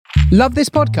Love this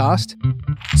podcast?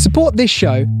 Support this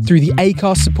show through the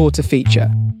Acast supporter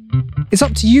feature. It's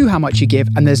up to you how much you give,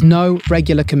 and there's no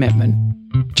regular commitment.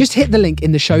 Just hit the link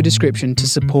in the show description to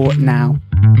support now.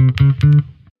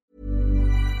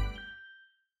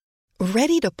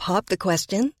 Ready to pop the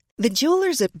question? The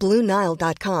jewelers at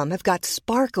BlueNile.com have got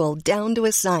sparkle down to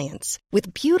a science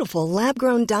with beautiful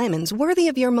lab-grown diamonds worthy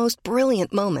of your most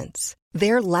brilliant moments.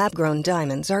 Their lab-grown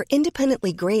diamonds are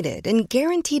independently graded and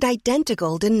guaranteed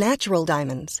identical to natural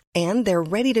diamonds, and they're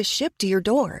ready to ship to your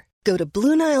door. Go to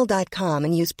BlueNile.com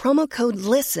and use promo code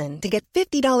LISTEN to get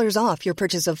 $50 off your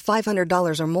purchase of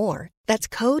 $500 or more. That's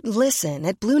code LISTEN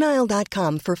at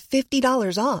BlueNile.com for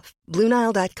 $50 off.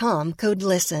 BlueNile.com, code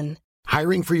LISTEN.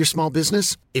 Hiring for your small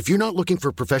business? If you're not looking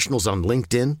for professionals on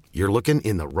LinkedIn, you're looking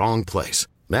in the wrong place.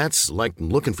 That's like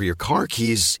looking for your car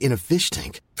keys in a fish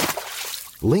tank.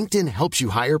 LinkedIn helps you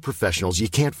hire professionals you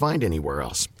can't find anywhere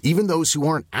else, even those who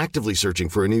aren't actively searching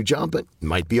for a new job but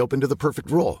might be open to the perfect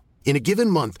role. In a given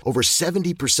month, over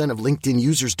 70% of LinkedIn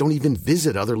users don't even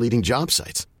visit other leading job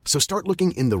sites. So start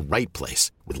looking in the right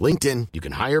place. With LinkedIn, you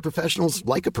can hire professionals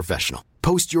like a professional.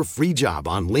 Post your free job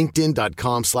on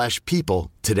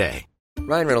linkedin.com/people today.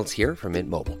 Ryan Reynolds here from Mint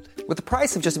Mobile. With the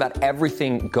price of just about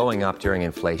everything going up during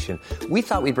inflation, we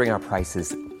thought we'd bring our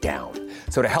prices down.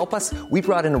 So to help us, we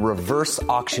brought in a reverse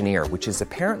auctioneer, which is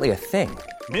apparently a thing.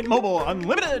 Mint Mobile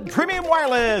Unlimited Premium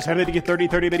Wireless. How to get 30,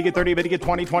 30, bit to get 30, bit to get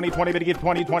 20, 20, 20, bit to get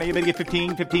 20, 20, bit to get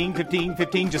 15, 15, 15,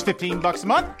 15, just $15 a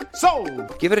month?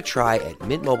 Sold! Give it a try at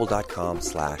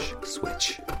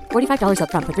mintmobile.com/switch. $45 up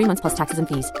front for 3 months plus taxes and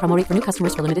fees. Promo rate for new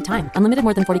customers for limited time. Unlimited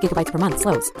more than 40 gigabytes per month.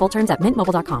 Slows full terms at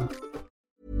mintmobile.com.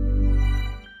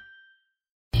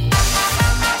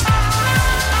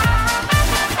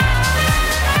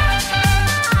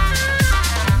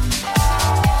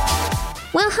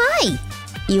 Well, hi.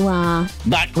 You are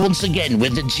back once again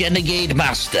with the Renegade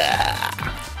Master.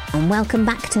 And welcome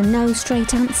back to No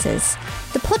Straight Answers,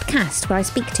 the podcast where I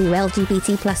speak to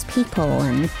LGBT plus people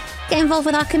and get involved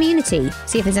with our community,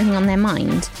 see if there's anything on their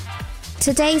mind.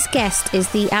 Today's guest is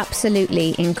the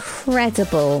absolutely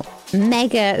incredible,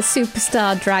 mega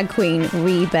superstar drag queen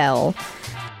Rebel,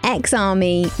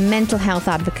 ex-army, mental health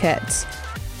advocate,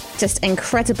 just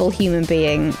incredible human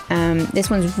being. This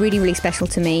one's really, really special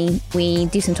to me. We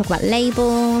do some talk about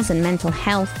labels and mental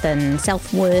health and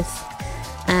self-worth.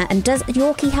 And does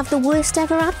Yorkie have the worst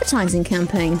ever advertising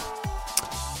campaign?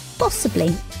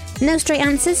 Possibly. No Straight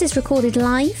Answers is recorded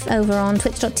live over on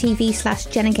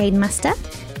twitch.tv/JenegadeMaster.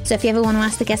 So if you ever want to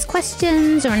ask the guest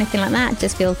questions or anything like that,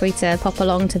 just feel free to pop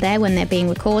along to there when they're being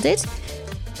recorded.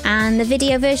 And the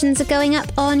video versions are going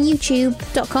up on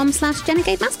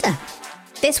youtube.com/JenegadeMaster.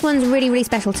 This one's really, really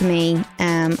special to me.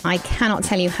 I cannot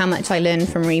tell you how much I learned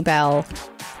from Rebel.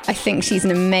 I think she's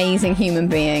an amazing human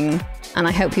being, and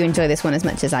I hope you enjoy this one as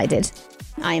much as I did.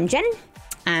 I am Jen,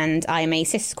 and I am a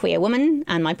cis queer woman,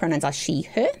 and my pronouns are she,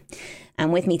 her.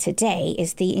 And with me today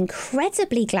is the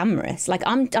incredibly glamorous,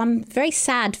 I'm very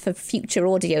sad for future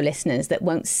audio listeners that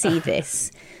won't see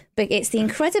this, but it's the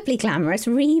incredibly glamorous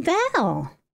Rebel.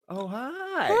 Oh,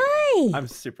 hi. Hi. I'm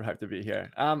super hyped to be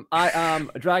here. I am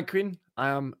a drag queen. I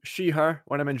am she, her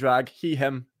when I'm in drag, he,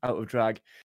 him out of drag,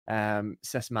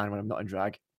 cis man when I'm not in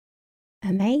drag.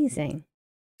 Amazing.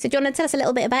 So do you want to tell us a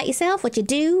little bit about yourself, what you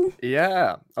do?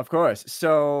 Yeah, of course.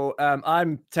 So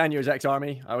I'm 10 years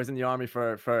ex-army. I was in the army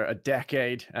for a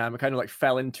decade. I kind of like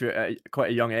fell into it at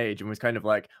quite a young age and was kind of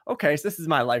like, okay, so this is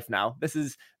my life now. This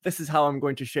is how I'm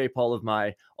going to shape all of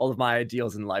my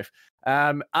ideals in life.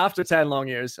 After 10 long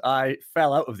years, I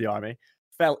fell out of the army,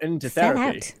 fell into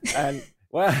therapy. And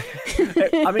well,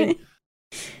 I mean,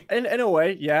 in a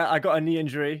way, yeah, I got a knee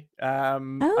injury.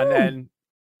 And then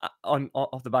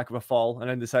off the back of a fall, and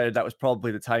then decided that was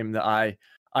probably the time that I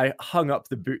hung up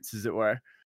the boots, as it were.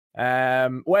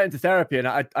 Went into therapy, and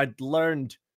I'd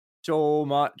learned so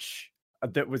much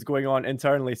that was going on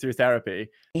internally through therapy,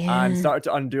 and started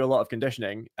to undo a lot of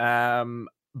conditioning.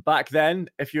 Back then,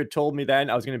 if you had told me then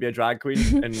I was going to be a drag queen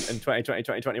in 2020,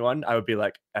 2021, I would be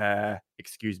like,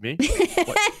 excuse me?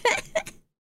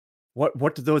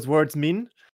 What do those words mean?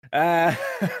 And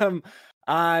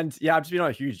yeah, I've just been on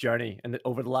a huge journey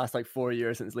over the last 4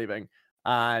 years since leaving.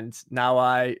 And now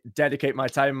I dedicate my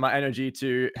time and my energy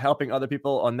to helping other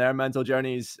people on their mental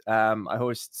journeys. I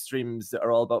host streams that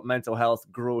are all about mental health,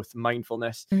 growth,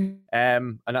 mindfulness.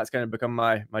 And that's going to become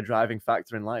my driving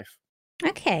factor in life.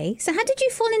 Okay. So how did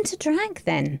you fall into drag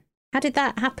then? How did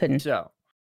that happen? So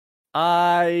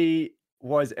I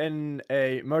was in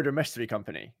a murder mystery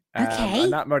company.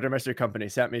 And that murder mystery company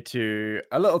sent me to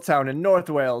a little town in North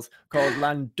Wales called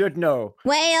Llandudno.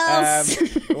 Wales!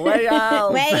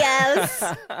 Wales! Wales!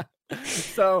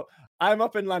 So I'm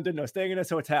up in Llandudno, staying in this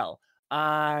hotel,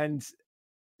 and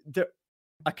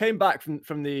I came back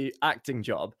from the acting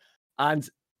job, and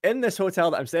in this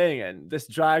hotel that I'm staying in, this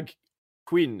drag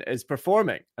queen is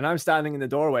performing, and I'm standing in the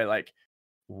doorway like,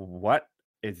 what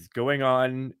is going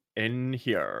on in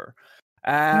here?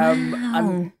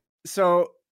 And so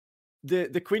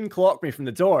the queen clocked me from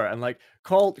the door and like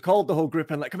called the whole group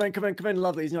and like, come in,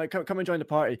 lovelies, you know, like, come and join the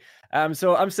party.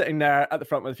 So I'm sitting there at the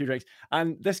front with a few drinks,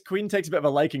 and this queen takes a bit of a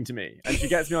liking to me, and she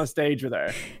gets me on stage with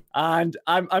her, and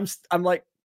I'm like,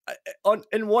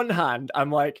 in one hand, I'm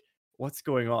like, what's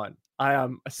going on? I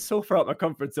am so far out my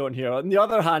comfort zone here. On the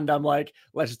other hand, I'm like,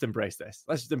 let's just embrace this.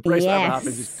 Let's just embrace whatever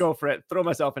happens. Just go for it. Throw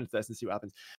myself into this and see what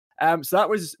happens. So that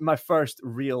was my first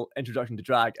real introduction to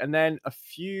drag. And then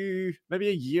maybe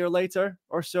a year later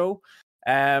or so,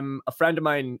 a friend of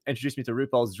mine introduced me to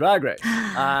RuPaul's Drag Race.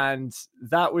 And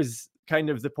that was kind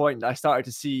of the point that I started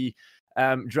to see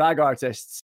drag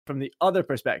artists from the other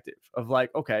perspective of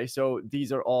like, okay, so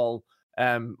these are all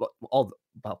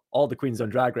the queens on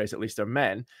Drag Race, at least, are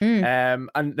men,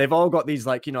 and they've all got these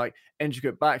like, you know, like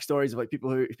intricate backstories of like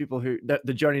people who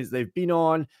the journeys they've been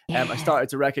on. I started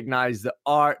to recognize the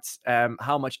art,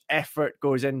 how much effort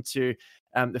goes into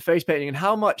the face painting, and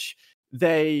how much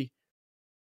they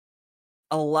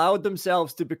allowed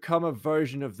themselves to become a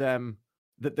version of them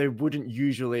that they wouldn't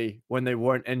usually when they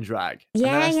weren't in drag. And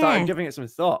then I started giving it some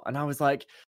thought, and I was like,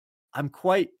 I'm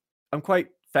quite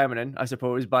feminine, I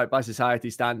suppose, by society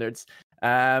standards.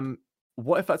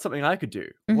 What if that's something I could do?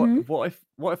 What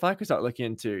if I could start looking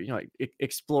into, you know, like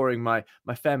exploring my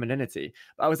femininity?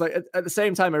 But I was like, at the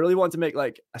same time, I really want to make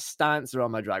like a stance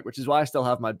around my drag, which is why I still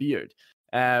have my beard.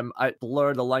 I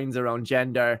blur the lines around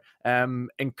gender,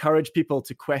 encourage people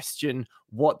to question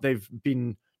what they've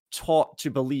been taught to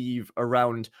believe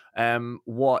around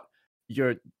what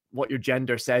your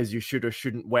gender says you should or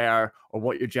shouldn't wear, or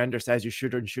what your gender says you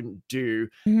should or shouldn't do.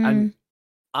 And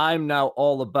I'm now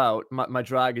all about, my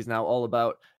drag is now all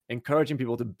about encouraging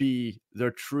people to be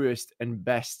their truest and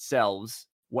best selves,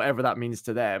 whatever that means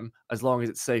to them, as long as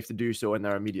it's safe to do so in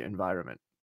their immediate environment.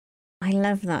 I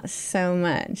love that so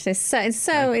much. It's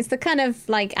the kind of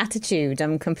like attitude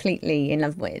I'm completely in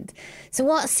love with. So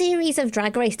what series of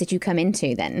Drag Race did you come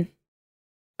into then?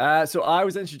 So I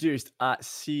was introduced at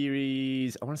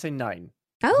series, I want to say 9.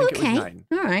 Oh, okay. 9.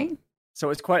 All right. So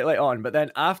it's quite late on. But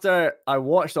then after I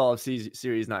watched all of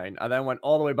series 9, I then went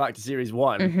all the way back to series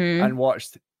 1 and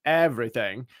watched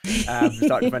everything from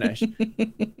start to finish.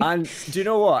 And do you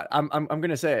know what? I'm going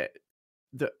to say it.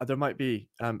 There might be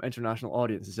international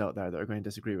audiences out there that are going to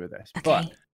disagree with this. Okay.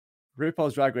 But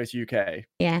RuPaul's Drag Race UK,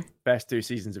 best 2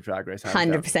 seasons of Drag Race.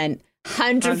 100%.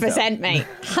 100%, mate.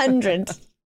 100.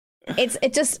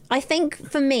 I think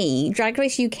for me, Drag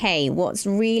Race UK, what's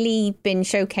really been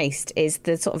showcased is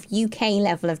the sort of UK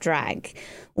level of drag,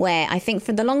 where I think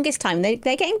for the longest time, they're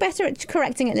getting better at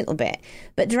correcting it a little bit.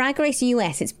 But Drag Race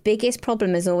US, its biggest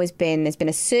problem has always been there's been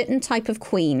a certain type of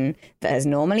queen that has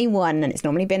normally won, and it's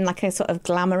normally been like a sort of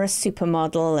glamorous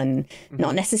supermodel and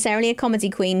not necessarily a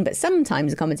comedy queen, but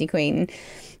sometimes a comedy queen.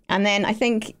 And then I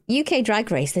think UK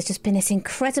Drag Race, there's just been this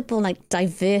incredible like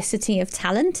diversity of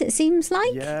talent, it seems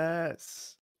like.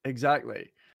 Yes,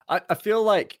 exactly. I feel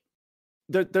like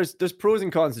there's pros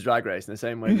and cons to Drag Race in the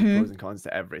same way there's pros and cons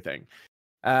to everything.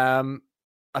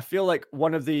 I feel like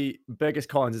one of the biggest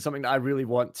cons is something that I really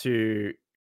want to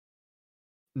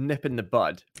nip in the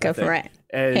bud. Go for it.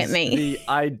 Hit me. The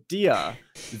idea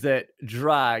that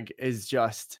drag is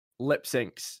just lip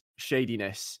syncs,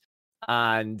 shadiness,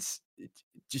 and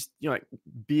just, you know, like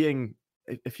being,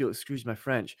 if you'll excuse my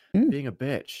French, being a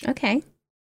bitch. Okay.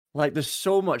 Like there's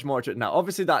so much more to it now.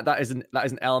 Obviously that is an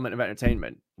element of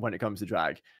entertainment when it comes to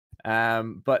drag.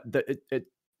 But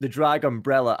the drag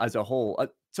umbrella as a whole.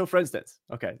 So for instance,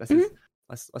 okay, let's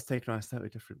take it on a slightly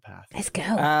different path. Let's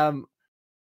go.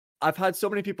 I've had so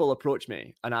many people approach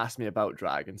me and ask me about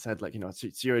drag and said, like, you know, so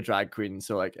you're a drag queen,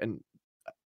 so like, and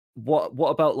what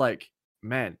about like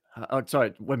men?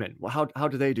 Women. Well, how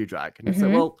do they do drag? And it's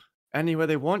like, well, anywhere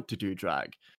they want to do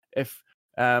drag. If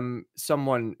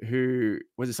someone who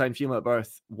was assigned female at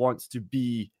birth wants to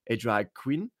be a drag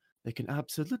queen, they can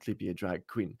absolutely be a drag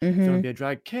queen. If you want to be a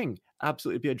drag king,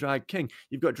 absolutely be a drag king.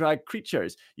 You've got drag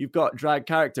creatures, you've got drag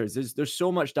characters. There's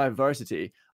so much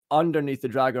diversity underneath the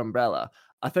drag umbrella.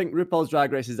 I think RuPaul's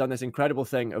Drag Race has done this incredible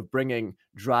thing of bringing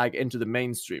drag into the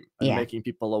mainstream and making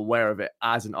people aware of it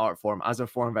as an art form, as a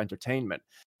form of entertainment.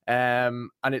 And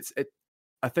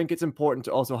I think it's important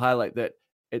to also highlight that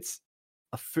it's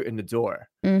a foot in the door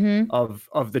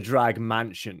of the drag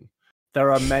mansion.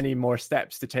 There are many more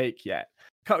steps to take yet.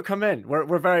 come in.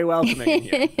 We're very welcoming in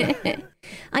here.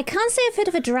 I can't say I've heard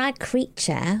of a drag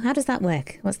creature. How does that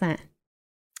work? What's that?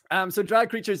 So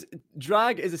drag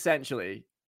is essentially,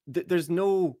 there's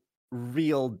no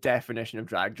real definition of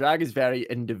drag. Drag is very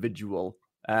individual,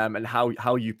 and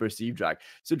how you perceive drag.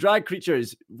 So drag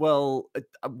creatures, well,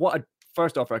 what I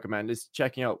first off recommend is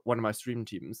checking out one of my stream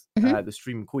teams, the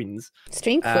Stream Queens.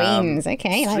 Stream Queens,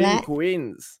 okay, like that. Stream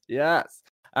Queens, yes.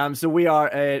 So we're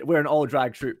an all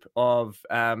drag troupe of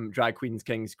drag queens,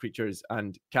 kings, creatures,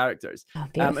 and characters. Oh,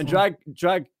 and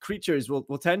drag creatures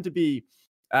will tend to be,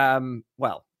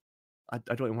 well, I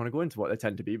don't even want to go into what they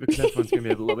tend to be because everyone's going to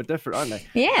be a little bit different, aren't they?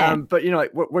 Yeah. But you know,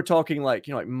 like we're talking like,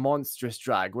 you know, like monstrous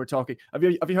drag. We're talking. Have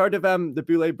you heard of the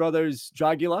Boulet brothers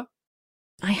Dragula?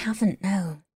 I haven't.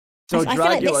 No. So I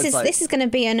feel like this is going to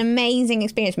be an amazing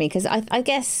experience for me because I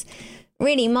guess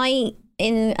really my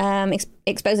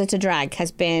exposure to drag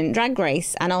has been Drag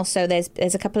Race, and also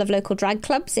there's a couple of local drag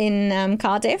clubs in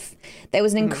Cardiff. There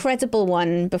was an incredible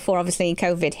one before obviously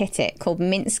COVID hit it called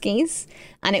Minsky's,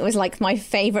 and it was like my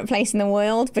favorite place in the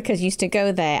world because I used to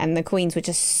go there and the queens were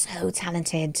just so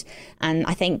talented. And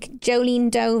I think Jolene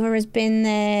Dover has been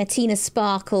there. Tina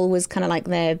Sparkle was kind of like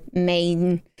their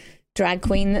main drag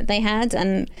queen that they had,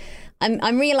 and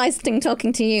I'm realizing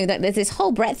talking to you that there's this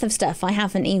whole breadth of stuff I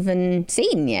haven't even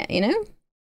seen yet, you know?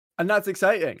 And that's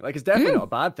exciting. Like, it's definitely not a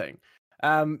bad thing.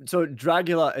 So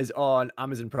Dragula is on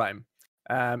Amazon Prime.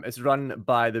 It's run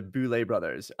by the Boulet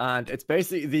brothers, and it's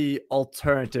basically the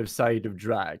alternative side of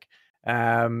drag.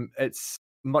 It's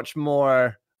much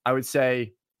more, I would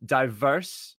say,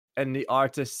 diverse in the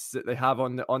artists that they have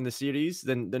on the series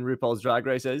than RuPaul's Drag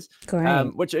Race is.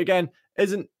 Great. Which again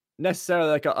isn't necessarily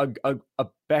like a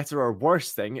better or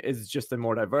worse thing. It's just a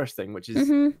more diverse thing, which is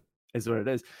what it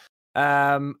is.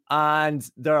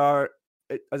 And there are,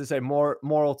 as I say, more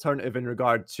alternative in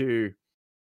regard to.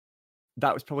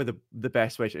 That was probably the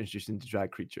best way to introduce into drag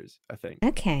creatures, I think.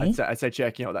 Okay. I'd say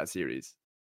checking out that series.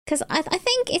 Because I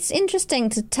think it's interesting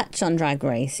to touch on Drag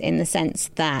Race in the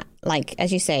sense that, like,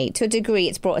 as you say, to a degree,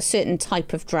 it's brought a certain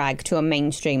type of drag to a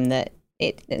mainstream that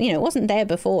it wasn't there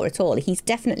before at all. He's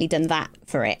definitely done that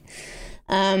for it.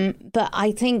 But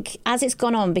I think as it's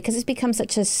gone on, because it's become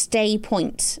such a stay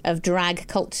point of drag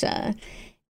culture,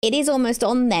 it is almost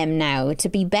on them now to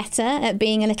be better at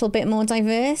being a little bit more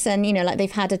diverse. And, you know, like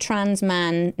they've had a trans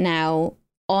man now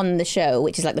on the show,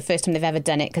 which is like the first time they've ever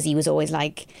done it, because he was always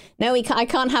like, no, I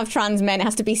can't have trans men. It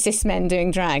has to be cis men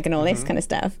doing drag and all this kind of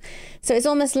stuff. So it's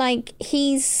almost like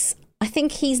I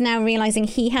think he's now realizing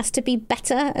he has to be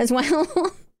better as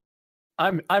well.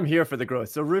 I'm here for the growth.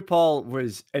 So RuPaul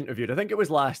was interviewed, I think it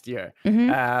was last year,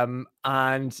 and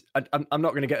I'm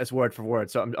not going to get this word for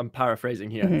word, so I'm paraphrasing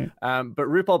here. But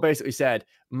RuPaul basically said,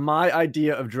 my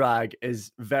idea of drag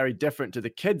is very different to the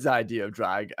kids' idea of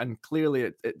drag, and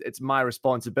clearly it's my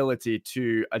responsibility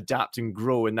to adapt and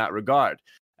grow in that regard.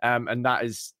 And that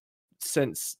is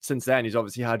since then he's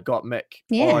obviously had Gottmik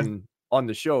on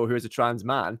the show, who is a trans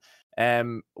man.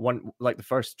 One like the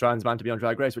first trans man to be on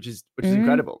Drag Race, which is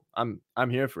incredible. I'm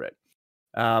here for it.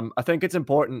 I think it's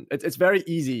important. It's very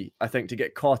easy, I think, to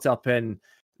get caught up in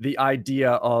the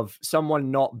idea of someone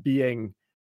not being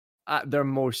at their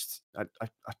most. I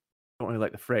don't really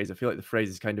like the phrase. I feel like the phrase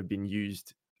has kind of been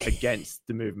used against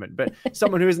the movement, but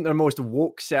someone who isn't their most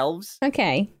woke selves.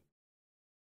 Okay.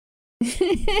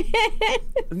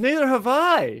 Neither have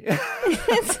I.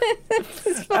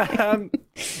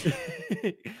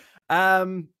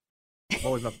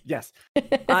 Yes.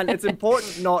 And it's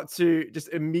important not to just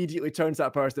immediately turn to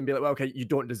that person and be like, well, okay, you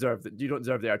don't deserve that. You don't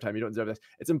deserve the airtime. You don't deserve this.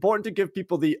 It's important to give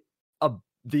people the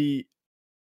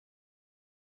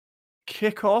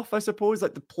kickoff, I suppose,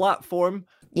 like the platform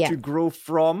to grow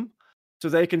from, so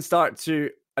they can start to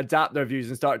adapt their views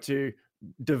and start to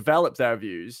develop their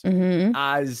views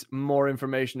as more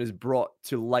information is brought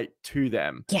to light to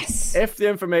them. Yes. If the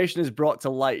information is brought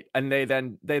to light and they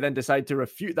then decide to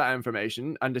refute that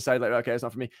information and decide like, okay, it's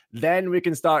not for me, then we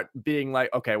can start being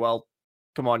like, okay, well,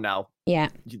 come on now. Yeah.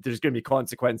 There's going to be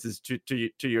consequences to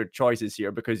your choices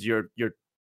here, because you're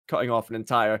cutting off an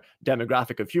entire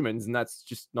demographic of humans, and that's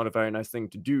just not a very nice thing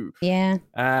to do. Yeah.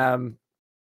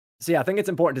 So yeah, I think it's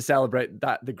important to celebrate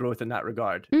the growth in that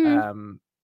regard.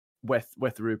 With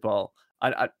RuPaul,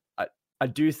 I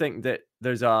do think that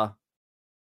there's a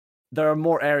there are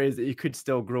more areas that you could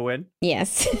still grow in.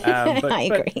 Yes, But, I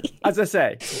agree. As I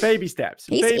say, baby steps.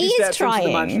 He baby is steps trying. into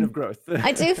the mansion of growth.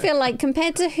 I do feel like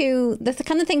compared to the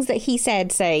kind of things that he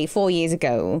said, say, 4 years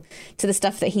ago, to the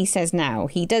stuff that he says now,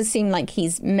 he does seem like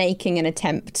he's making an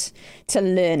attempt to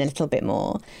learn a little bit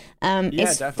more.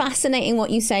 It's definitely fascinating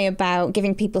what you say about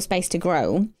giving people space to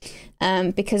grow,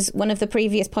 because one of the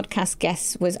previous podcast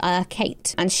guests was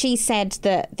Kate, and she said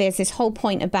that there's this whole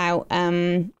point about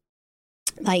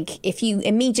like if you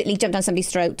immediately jump down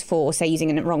somebody's throat for, say,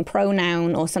 using a wrong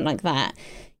pronoun or something like that,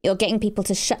 you're getting people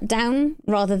to shut down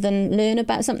rather than learn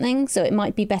about something. So it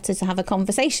might be better to have a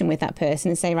conversation with that person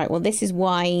and say, right, well, this is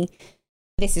why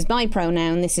this is my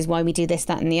pronoun, this is why we do this,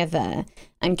 that, and the other,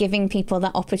 and giving people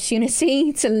that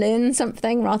opportunity to learn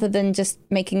something rather than just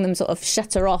making them sort of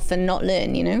shutter off and not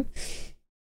learn, you know?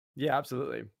 Yeah,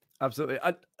 absolutely.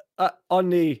 On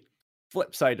the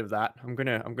flip side of that, I'm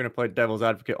gonna play devil's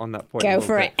advocate on that point. Go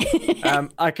for it.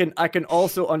 I can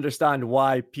also understand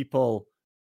why people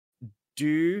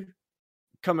do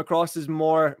come across as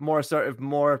more assertive,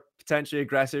 more potentially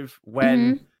aggressive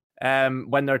when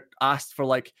they're asked for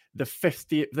like the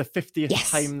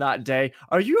 50th time that day.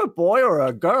 Are you a boy or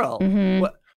a girl?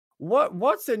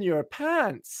 What's in your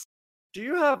pants? Do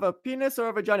you have a penis or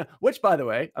a vagina? Which, by the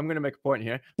way, I'm going to make a point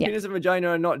here. Yeah. Penis and vagina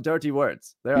are not dirty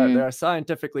words. They are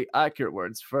scientifically accurate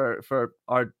words for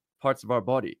our parts of our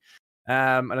body.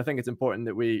 And I think it's important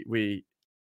that we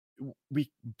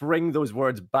bring those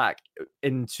words back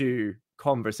into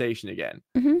conversation again.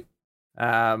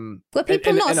 Were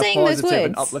people not saying those words?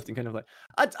 And uplifting kind of like,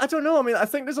 I don't know. I mean, I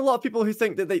think there's a lot of people who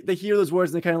think that they hear those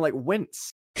words and they kind of like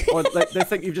wince, or like they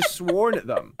think you've just sworn at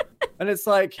them. And it's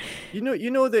like, you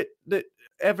know that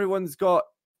everyone's got,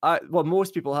 well,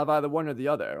 most people have either one or the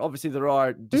other. Obviously, there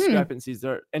are discrepancies,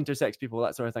 there are intersex people,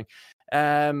 that sort of thing.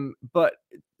 But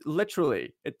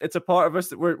literally, it's a part of us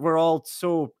that we're all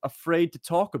so afraid to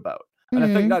talk about. And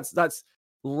I think that's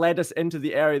led us into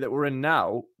the area that we're in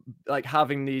now, like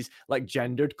having these like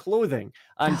gendered clothing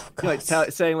and like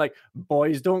saying like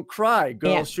boys don't cry,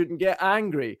 girls shouldn't get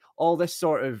angry, all this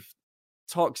sort of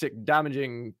toxic,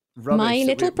 damaging rubbish. My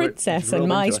little princess and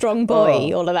my strong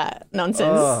boy, all of that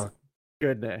nonsense. Oh,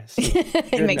 goodness.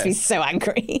 It makes me so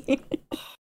angry.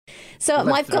 So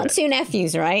I've got two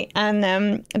nephews, right?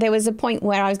 And there was a point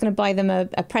where I was going to buy them a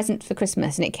present for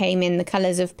Christmas, and it came in the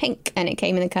colours of pink and it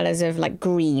came in the colours of like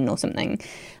green or something.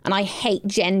 And I hate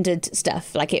gendered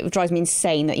stuff. Like it drives me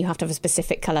insane that you have to have a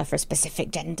specific colour for a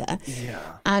specific gender. Yeah.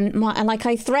 And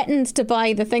I threatened to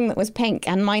buy the thing that was pink,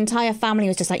 and my entire family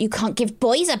was just like, you can't give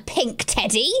boys a pink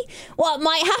teddy. What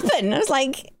might happen? I was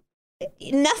like,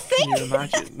 nothing. Can you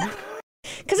imagine?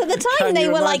 Because at the time they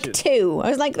were like 2. I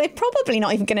was like, they're probably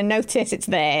not even going to notice it's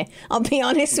there. I'll be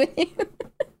honest with you.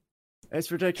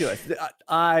 It's ridiculous.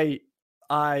 I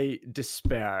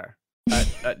despair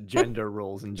at gender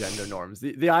roles and gender norms.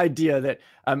 The idea that,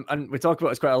 and we talk about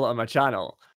this quite a lot on my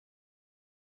channel,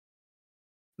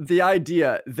 the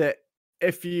idea that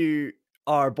if you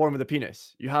are born with a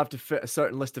penis, you have to fit a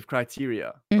certain list of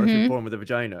criteria, or if you're born with a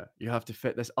vagina, you have to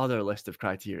fit this other list of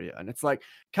criteria. And it's like,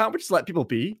 can't we just let people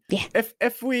be? Yeah.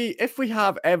 If we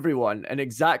have everyone in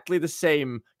exactly the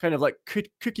same kind of like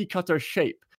cookie cutter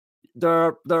shape, there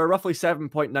are roughly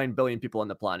 7.9 billion people on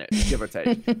the planet, give or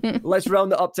take. Let's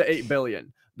round it up to 8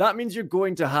 billion. That means you're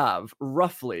going to have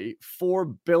roughly 4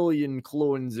 billion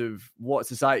clones of what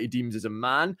society deems as a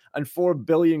man and 4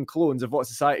 billion clones of what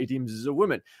society deems as a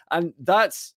woman. And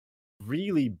that's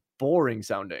really boring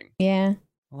sounding. Yeah.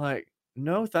 Like,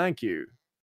 no, thank you.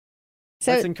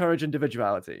 So let's encourage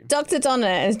individuality. Dr. Donna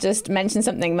has just mentioned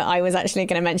something that I was actually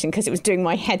going to mention because it was doing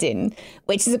my head in,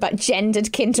 which is about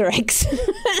gendered Kinder eggs.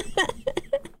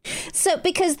 So,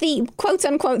 because the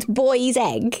quote-unquote boy's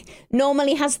egg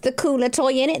normally has the cooler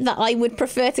toy in it that I would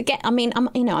prefer to get. I mean, I'm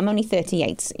only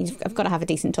 38. So I've got to have a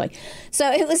decent toy.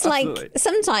 So it was Absolutely. like,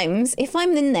 sometimes if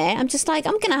I'm in there, I'm just like,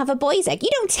 I'm going to have a boy's egg. You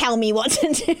don't tell me what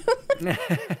to do.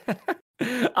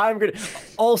 I'm going to...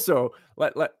 Also,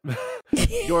 let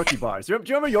Yorkie bars. Do you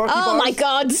remember Yorkie bars? Oh, my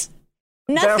God.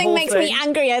 Nothing makes me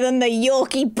angrier than the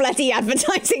Yorkie bloody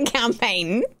advertising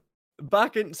campaign.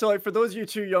 Back in, so like for those of you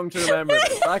too young to remember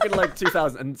this, back in like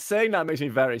 2000, and saying that makes me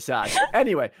very sad.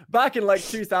 Anyway, back in like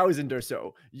 2000 or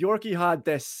so, Yorkie had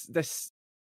this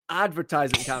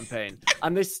advertising campaign,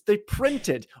 and they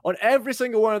printed on every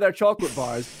single one of their chocolate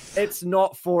bars, "It's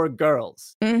not for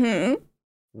girls."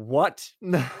 What?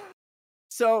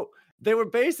 So they were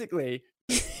basically,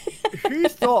 who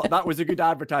thought that was a good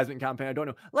advertisement campaign? I don't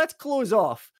know. Let's close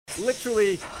off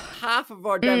literally half of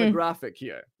our demographic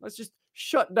here. Let's just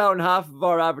shut down half of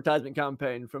our advertisement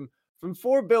campaign from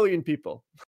 4 billion people.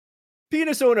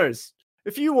 Penis owners,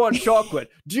 If you want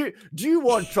chocolate, do you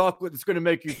want chocolate that's going to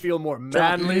make you feel more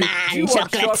manly? Do you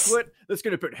want chocolate that's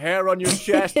going to put hair on your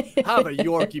chest? Have a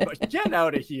Yorkie, but get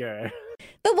out of here.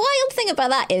 The wild thing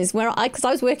about that is because I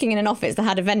was working in an office that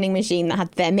had a vending machine that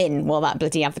had them in while that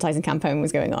bloody advertising campaign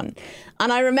was going on.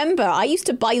 And I remember I used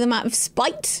to buy them out of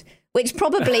spite, which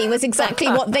probably was exactly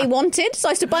what they wanted. So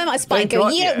I used to buy them out of spite and go,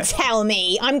 you don't tell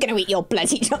me I'm going to eat your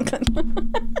bloody chocolate.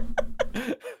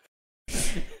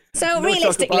 So no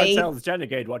realistically, tells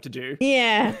Jenegade what to do.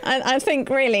 Yeah, I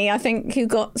think who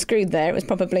got screwed there, it was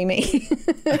probably me.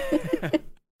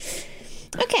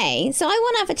 Okay, so I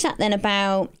want to have a chat then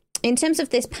about, in terms of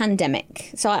this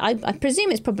pandemic. So I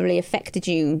presume it's probably affected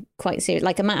you quite seriously.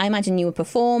 Like I imagine you were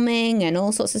performing and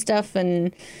all sorts of stuff.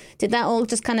 And did that all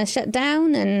just kind of shut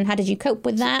down? And how did you cope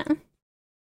with that?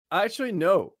 Actually,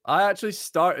 no. I actually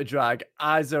started drag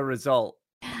as a result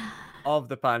of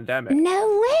the pandemic.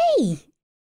 No way.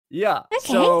 Yeah.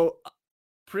 Okay. So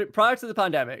prior to the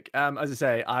pandemic, as I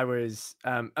say, I was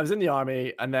in the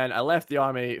army, and then I left the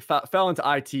army, fell into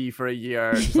IT for a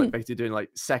year, just like basically doing like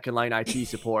second line IT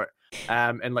support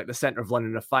in like the center of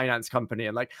London, a finance company.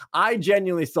 And like I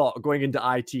genuinely thought going into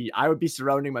IT, I would be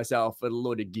surrounding myself with a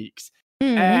load of geeks.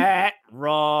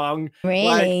 Wrong.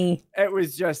 Really? Like, it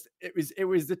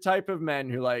was the type of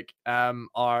men who like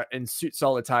are in suits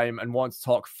all the time and want to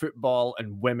talk football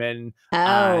and women.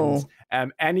 Oh.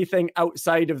 And anything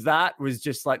outside of that was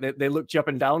just like they looked you up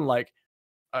and down like,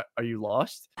 are you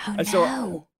lost? Oh, and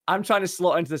so I'm trying to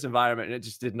slot into this environment and it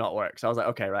just did not work. So I was like,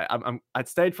 okay, right. I'd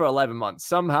stayed for 11 months.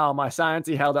 Somehow my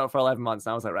sanity held out for 11 months.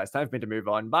 And I was like, right, it's time for me to move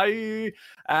on. Bye.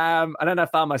 And then I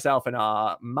found myself in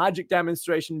a magic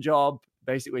demonstration job,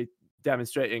 basically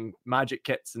demonstrating magic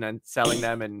kits and then selling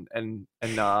them in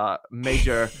a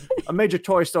major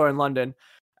toy store in London.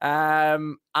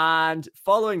 And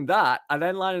following that, I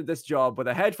then landed this job with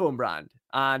a headphone brand,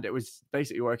 and it was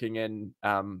basically working in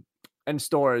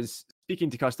stores, speaking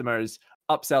to customers,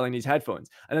 upselling these headphones.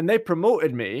 And then they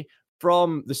promoted me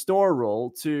from the store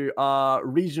role to a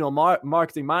regional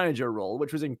marketing manager role,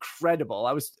 which was incredible.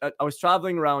 I was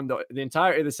traveling around the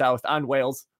entirety of the South and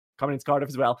Wales, coming into Cardiff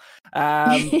as well,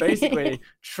 basically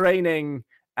training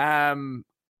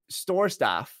store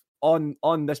staff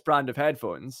on this brand of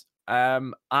headphones.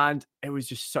 And it was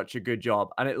just such a good job.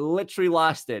 And it literally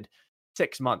lasted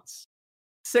 6 months.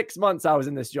 6 months I was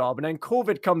in this job, and then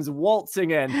COVID comes waltzing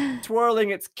in,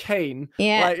 twirling its cane.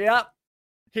 Yeah. Like, yeah,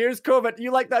 here's COVID. You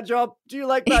like that job? Do you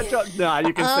like that job? Nah,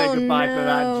 you can say goodbye to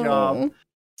that job.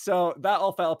 So that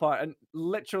all fell apart. And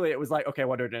literally it was like, okay,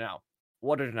 what do I do now?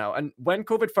 What do I do now? And when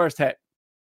COVID first hit,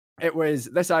 it was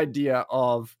this idea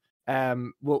of,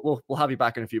 we'll have you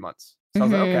back in a few months. So I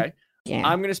was like, okay. Yeah.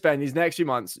 I'm going to spend these next few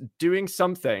months doing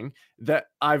something that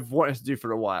I've wanted to do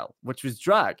for a while, which was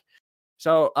drag.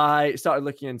 So I started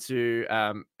looking into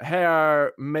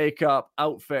hair, makeup,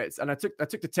 outfits, and I took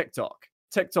to TikTok.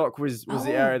 TikTok was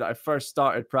the area that I first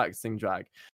started practicing drag.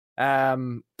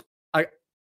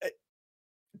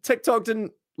 TikTok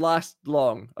didn't last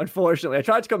long, unfortunately. I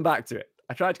tried to come back to it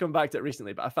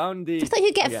recently, but I found I thought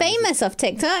you'd get famous off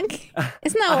TikTok.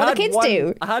 Isn't that what the kids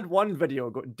do? I had one video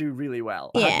do really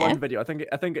well. I had one video. I think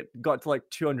it got to like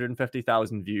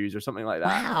 250,000 views or something like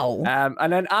that. Wow.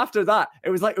 And then after that, it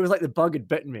was like the bug had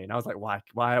bitten me, and I was like, why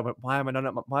are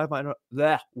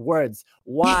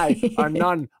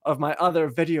none of my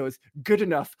other videos good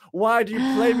enough? Why do you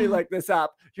play me like this,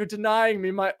 app? You're denying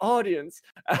me my audience.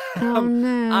 Oh,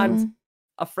 no. And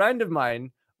a friend of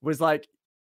mine was like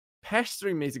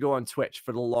pestering me to go on Twitch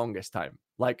for the longest time,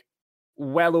 like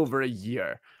well over a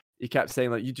year. He kept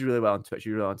saying like, you do really well on Twitch,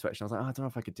 you do really well on Twitch. And I was like, I don't know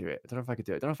if I could do it. I don't know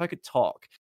if I could talk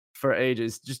for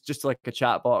ages, just like a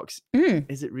chat box.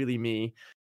 Is it really me?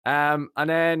 And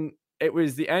then it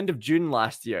was the end of June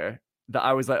last year that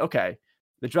I was like, okay,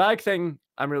 the drag thing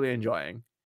I'm really enjoying.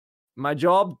 My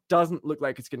job doesn't look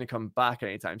like it's going to come back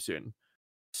anytime soon.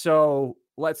 So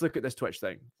let's look at this Twitch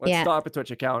thing. Let's start up a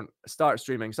Twitch account, start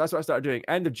streaming. So that's what I started doing.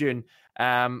 End of June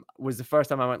was the first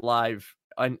time I went live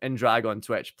in drag on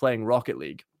Twitch playing Rocket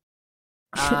League.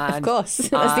 And of course,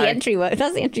 that's the entry word.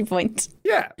 That's the entry point.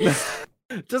 Yeah.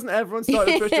 Doesn't everyone start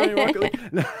with Twitch joining Rocket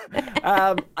League?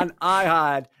 And I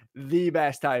had the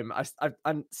best time.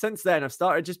 And since then, I've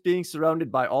started just being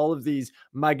surrounded by all of these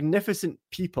magnificent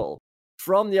people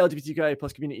from the LGBTQIA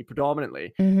plus community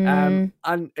predominantly. And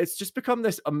it's just become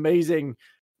this amazing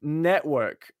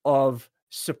network of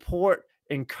support,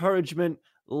 encouragement,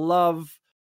 love.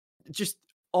 Just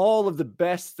all of the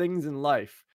best things in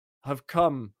life have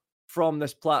come from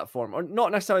this platform, or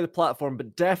not necessarily the platform,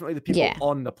 but definitely the people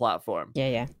on the platform.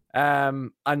 Yeah.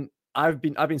 And I've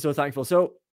been so thankful.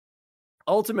 So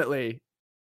ultimately,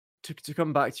 to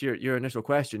come back to your initial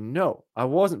question, no, I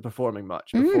wasn't performing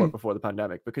much before the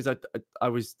pandemic, because I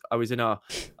was in a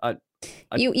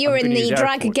you were in the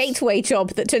drag gateway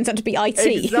job that turns out to be IT.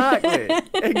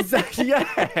 Exactly.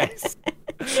 Yes.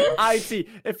 IT.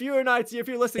 If you're in IT, if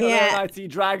you're listening on IT,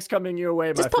 drag's coming your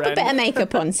way, Just my pop friend. a bit of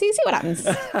makeup on. See what happens.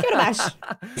 Give it a bash.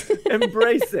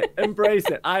 Embrace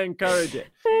it. I encourage it.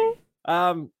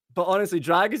 But honestly,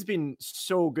 drag has been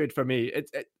so good for me.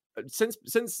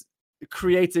 Since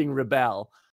creating Rebel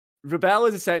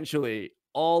is essentially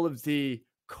all of the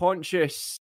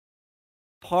conscious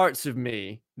parts of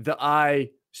me that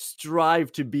I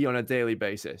strive to be on a daily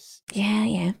basis.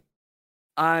 Yeah.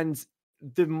 And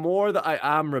the more that I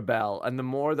am Rebel, and the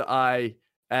more that I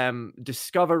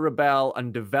discover Rebel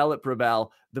and develop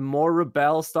Rebel, the more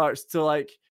Rebel starts to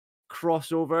like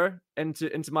cross over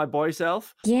into my boy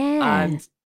self. Yeah. And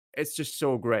it's just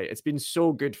so great. It's been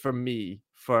so good for me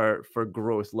for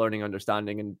growth, learning,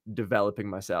 understanding, and developing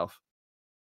myself.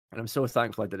 And I'm so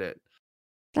thankful I did it.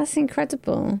 That's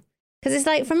incredible. Because it's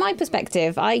like, from my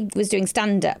perspective, I was doing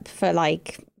stand-up for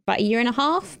like about a year and a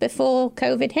half before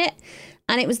COVID hit.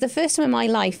 And it was the first time in my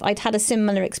life I'd had a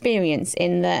similar experience,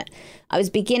 in that I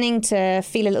was beginning to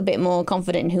feel a little bit more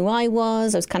confident in who I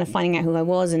was. I was kind of finding out who I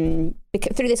was. And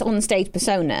through this on-stage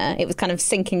persona, it was kind of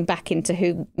sinking back into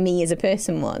who me as a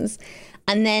person was.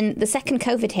 And then the second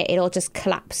COVID hit, it all just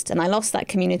collapsed. And I lost that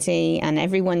community, and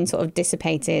everyone sort of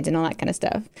dissipated and all that kind of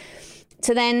stuff.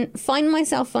 To then find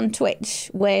myself on Twitch,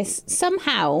 where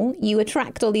somehow you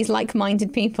attract all these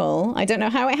like-minded people. I don't know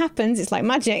how it happens. It's like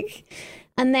magic.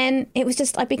 And then it was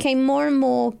just, I became more and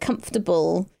more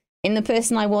comfortable in the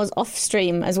person I was off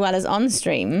stream as well as on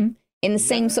stream, in the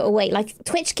same sort of way. Like,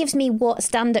 Twitch gives me what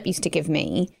stand-up used to give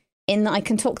me, in that I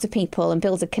can talk to people and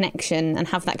build a connection and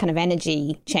have that kind of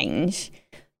energy change,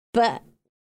 but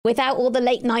without all the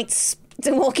late nights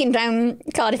walking down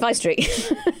Cardiff High Street.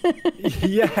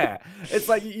 Yeah, it's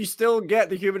like you still get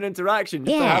the human interaction.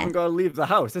 You still haven't got to leave the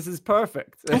house. This is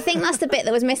perfect. I think that's the bit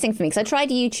that was missing for me, because I tried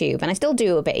YouTube, and I still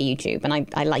do a bit of YouTube, and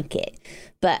I like it,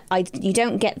 but you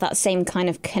don't get that same kind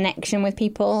of connection with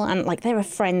people. And like, there are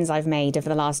friends I've made over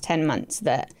the last 10 months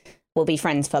that will be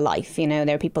friends for life. You know,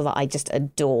 there are people that I just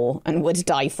adore and would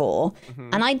die for. Mm-hmm.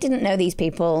 And I didn't know these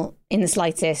people in the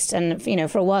slightest. And, you know,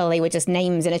 for a while they were just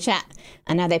names in a chat.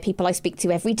 And now they're people I speak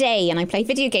to every day and I play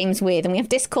video games with, and we have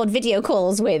Discord video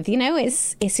calls with. You know,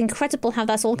 it's incredible how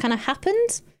that's all kind of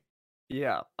happened.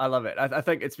 Yeah, I love it. I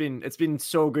think it's been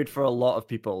so good for a lot of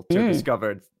people to have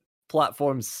discovered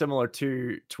platforms similar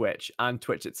to Twitch and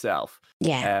Twitch itself.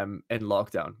 Yeah. In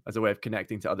lockdown, as a way of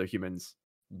connecting to other humans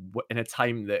in a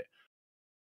time that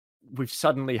we've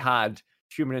suddenly had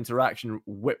human interaction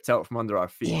whipped out from under our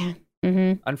feet. Yeah.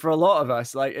 Mm-hmm. And for a lot of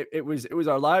us, like it was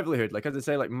our livelihood. Like, as I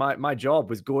say, like my job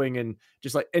was going and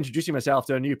just like introducing myself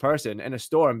to a new person in a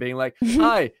store and being like,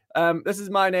 hi, this is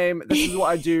my name. This is what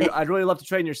I do. I'd really love to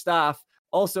train your staff.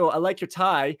 Also, I like your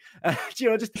tie. You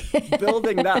know, just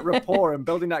building that rapport and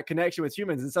building that connection with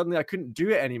humans. And suddenly I couldn't do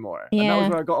it anymore. Yeah. And that was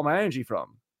where I got all my energy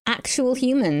from. Actual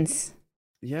humans.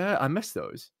 Yeah, I miss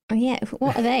those. Oh, yeah.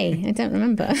 What are they? I don't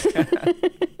remember.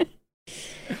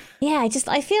 Yeah,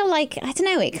 I feel like, I don't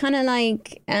know, it kind of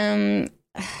like, from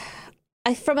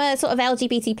a sort of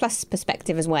LGBT plus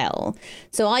perspective as well.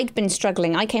 So I'd been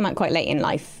struggling. I came out quite late in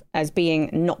life as being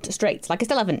not straight. Like, I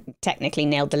still haven't technically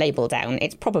nailed the label down.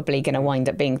 It's probably going to wind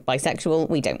up being bisexual.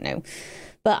 We don't know.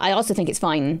 But I also think it's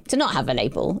fine to not have a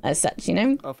label as such, you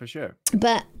know? Oh, for sure.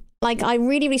 But like, I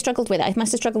really, really struggled with it. I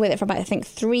must have struggled with it for about, I think,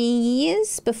 3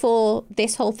 years before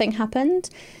this whole thing happened.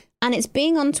 And it's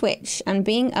being on Twitch and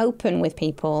being open with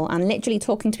people and literally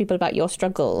talking to people about your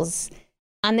struggles.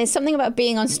 And there's something about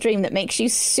being on stream that makes you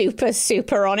super,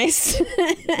 super honest.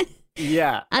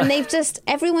 Yeah. And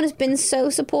everyone has been so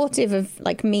supportive of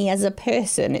like me as a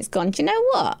person. It's gone, do you know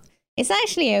what? It's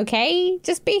actually okay.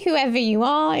 Just be whoever you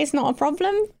are. It's not a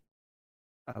problem.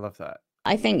 I love that.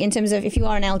 I think in terms of if you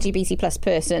are an LGBT plus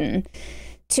person,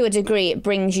 to a degree, it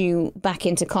brings you back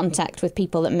into contact with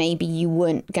people that maybe you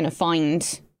weren't going to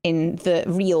find in the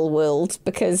real world,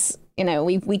 because, you know,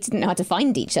 we didn't know how to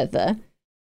find each other.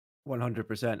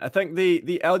 100%. I think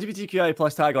the LGBTQIA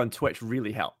plus tag on Twitch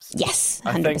really helps. Yes,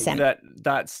 100%. I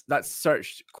think that's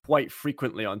searched quite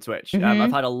frequently on Twitch. Mm-hmm.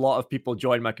 I've had a lot of people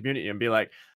join my community and be like,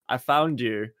 I found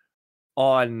you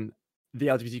on the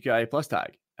LGBTQIA plus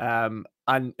tag. And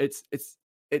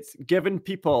it's given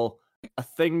people a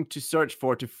thing to search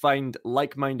for, to find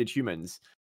like-minded humans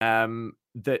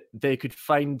that they could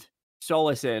find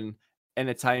solace in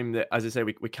a time that, as I say,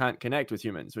 we can't connect with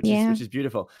humans, which is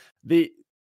beautiful.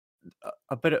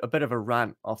 a bit of a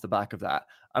rant off the back of that.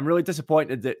 I'm really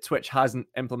disappointed that Twitch hasn't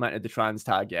implemented the trans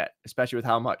tag yet, especially with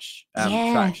how much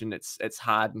traction it's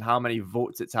had and how many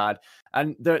votes it's had.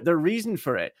 And the reason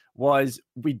for it was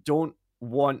we don't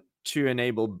want to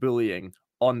enable bullying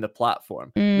on the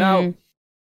platform. Now,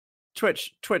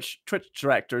 Twitch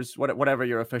directors, whatever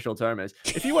your official term is,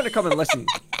 if you want to come and listen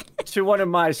to one of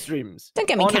my streams, don't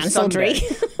get me cancelled, Ree.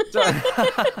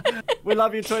 We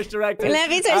love you, Twitch directors. We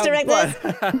love you, Twitch directors.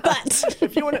 But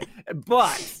if you want to,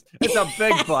 but it's a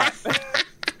big but.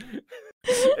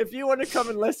 If you want to come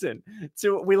and listen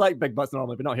to, we like big butts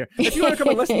normally, but not here. If you want to come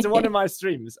and listen to one of my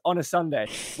streams on a Sunday,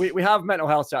 we have mental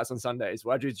health chats on Sundays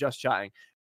where I do just chatting.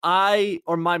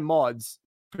 Or my mods,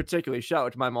 particularly, shout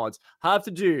out to my mods, have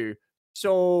to do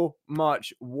so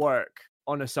much work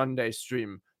on a Sunday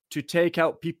stream to take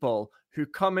out people who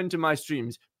come into my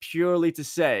streams purely to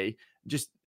say just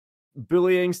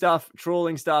bullying stuff,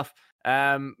 trolling stuff,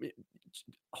 homophobic,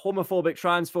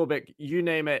 transphobic, you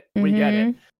name it, we get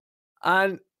it.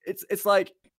 And it's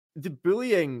like the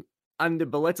bullying and the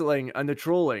belittling and the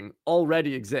trolling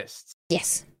already exists.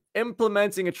 Yes.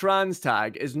 Implementing a trans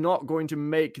tag is not going to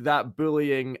make that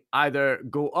bullying either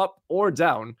go up or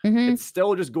down. It's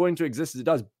still just going to exist as it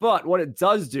does. But what it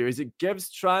does do is it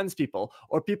gives trans people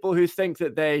or people who think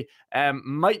that they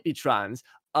might be trans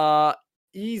a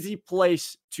easy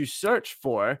place to search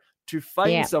for, to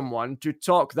find someone to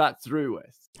talk that through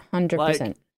with. 100%.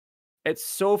 Like, it's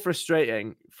so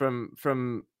frustrating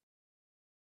from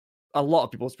a lot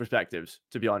of people's perspectives,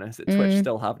 to be honest, that Twitch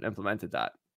still haven't implemented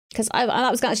that. Because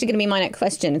that was actually going to be my next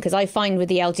question, because I find with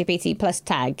the LGBT plus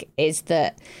tag is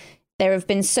that there have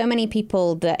been so many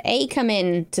people that come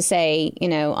in to say, you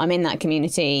know, I'm in that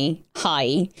community,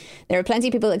 hi. There are plenty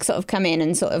of people that sort of come in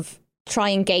and sort of try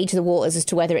and gauge the waters as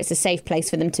to whether it's a safe place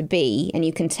for them to be. And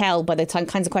you can tell by the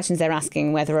kinds of questions they're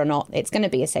asking whether or not it's going to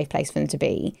be a safe place for them to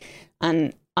be.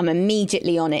 And I'm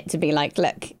immediately on it to be like,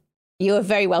 look, you are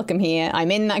very welcome here. I'm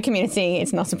in that community.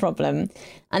 It's not a problem.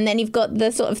 And then you've got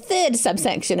the sort of third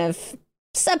subsection of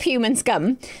subhuman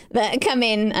scum that come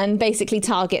in and basically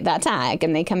target that tag,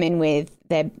 and they come in with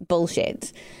their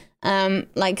bullshit.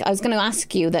 Like, I was going to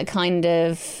ask you that kind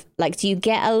of, like, do you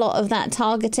get a lot of that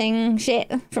targeting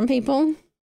shit from people?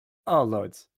 Oh,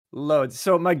 loads.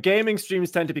 So my gaming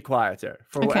streams tend to be quieter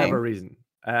for whatever reason.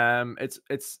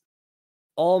 It's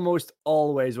almost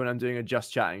always when I'm doing a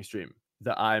just chatting stream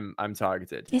that I'm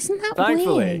targeted. Isn't that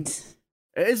Thankfully, weird?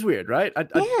 It is weird, right?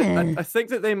 I think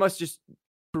that they must just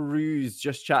peruse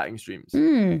just chatting streams.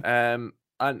 And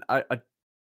I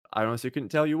honestly couldn't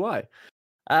tell you why.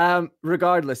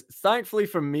 Regardless, thankfully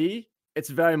for me, it's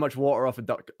very much water off a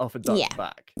duck's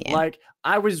back. Yeah. Like,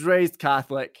 I was raised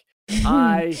Catholic.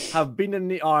 I have been in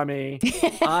the army.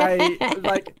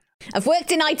 I've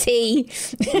worked in IT.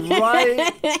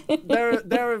 Right.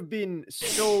 There have been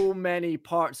so many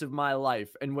parts of my life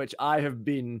in which I have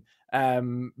been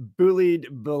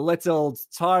bullied, belittled,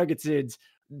 targeted,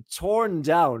 torn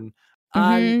down.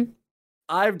 And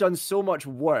I've done so much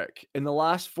work in the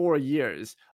last 4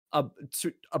 years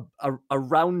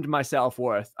around my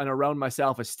self-worth and around my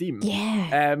self-esteem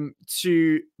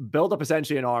to build up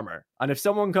essentially an armor. And if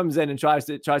someone comes in and tries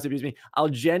to abuse me, I'll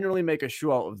generally make a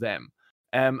show out of them.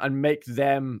 And make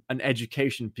them an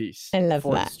education piece for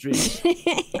the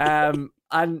stream.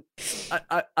 And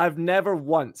I've never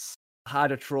once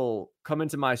had a troll come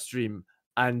into my stream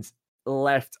and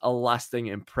left a lasting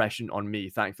impression on me,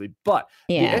 thankfully. But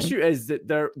the issue is that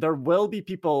there will be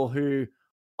people who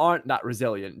aren't that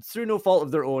resilient through no fault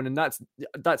of their own. And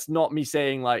that's not me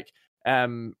saying, like,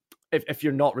 if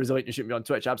you're not resilient, you shouldn't be on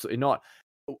Twitch. Absolutely not.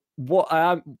 What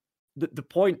I am, the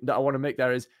point that I want to make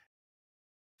there is,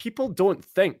 people don't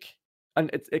think, and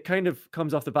it kind of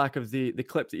comes off the back of the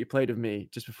clip that you played of me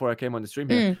just before I came on the stream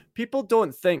here. People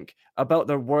don't think about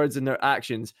their words and their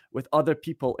actions with other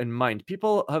people in mind.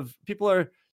 People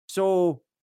are so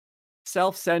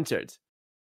self-centered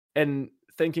in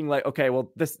thinking like, okay,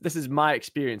 well, this is my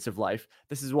experience of life.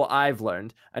 This is what I've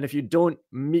learned. And if you don't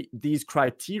meet these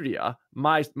criteria,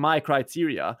 my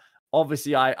criteria,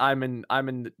 obviously I'm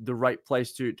in the right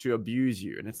place to abuse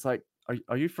you. And it's like,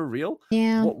 are you for real?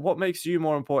 Yeah. What makes you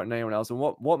more important than anyone else? And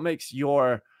what makes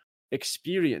your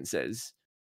experiences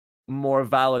more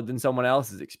valid than someone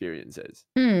else's experiences?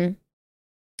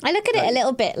 I look at it a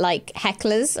little bit like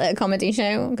hecklers at a comedy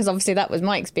show, because obviously that was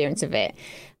my experience of it.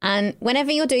 And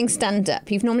whenever you're doing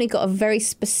stand-up, you've normally got a very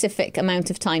specific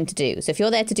amount of time to do. So if you're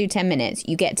there to do 10 minutes,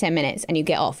 you get 10 minutes and you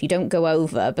get off. You don't go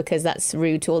over, because that's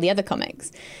rude to all the other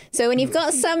comics. So when you've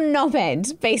got some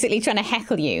knobhead basically trying to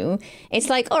heckle you, it's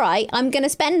like, all right, I'm going to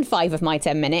spend 5 of my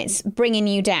 10 minutes bringing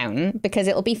you down because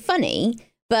it'll be funny,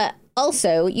 but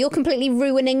Also, you're completely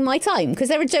ruining my time because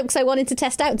there are jokes I wanted to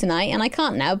test out tonight and I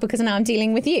can't now because now I'm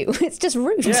dealing with you. It's just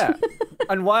rude. Yeah.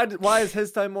 And why is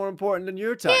his time more important than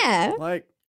your time? Yeah. Like,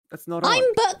 that's not on. I'm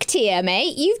booked here,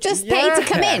 mate. You've just paid to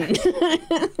come in.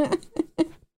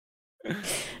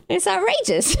 It's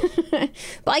outrageous.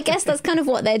 But I guess that's kind of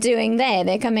what they're doing there.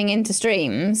 They're coming into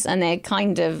streams and they're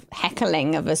kind of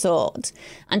heckling of a sort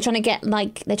and trying to get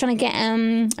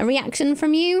a reaction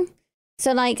from you.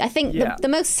 So like I think the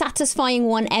most satisfying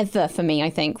one ever for me,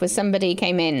 I think, was somebody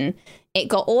came in, it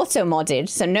got auto-modded,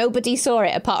 so nobody saw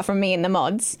it apart from me and the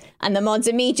mods, and the mods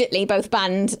immediately both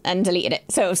banned and deleted it.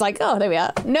 So it was like, oh, there we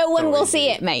are. No one will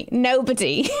see it, mate.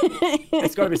 Nobody.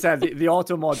 It's got to be said, the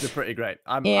auto mods are pretty great.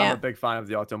 I'm a big fan of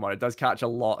the auto mod. It does catch a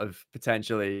lot of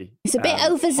potentially It's a bit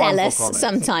overzealous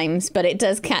sometimes, but it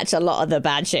does catch a lot of the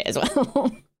bad shit as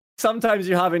well. Sometimes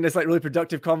you're having this like really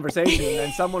productive conversation and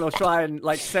then someone will try and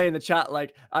like say in the chat,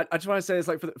 like, I just want to say it's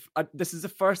like, this is the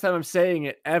first time I'm saying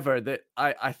it ever that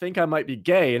I think I might be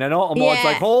gay. And then Automod's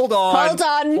like, hold on.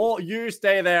 You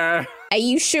stay there. Are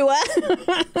you sure?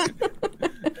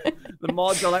 The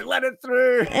mods are like, let it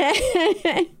through.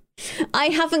 I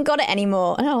haven't got it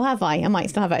anymore. Oh, have I? I might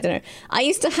still have it. I don't know. I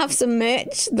used to have some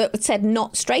merch that said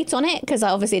not straight on it because I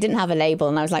obviously didn't have a label.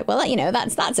 And I was like, well, you know,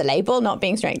 that's a label, not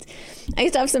being straight. I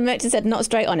used to have some merch that said not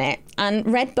straight on it. And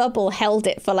Redbubble held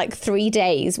it for like 3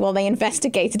 days while they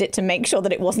investigated it to make sure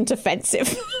that it wasn't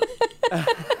offensive.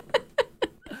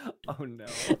 Oh, no.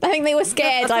 I think they were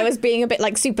scared I was being a bit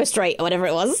like super straight or whatever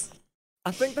it was.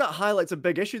 I think that highlights a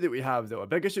big issue that we have, though. A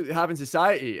big issue that we have in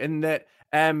society in that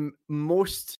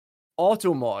most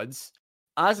auto mods,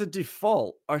 as a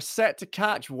default, are set to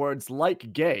catch words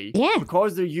like gay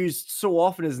because they're used so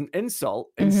often as an insult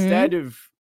instead of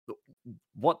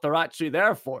what they're actually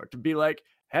there for, to be like,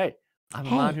 hey, I'm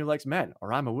a man who likes men,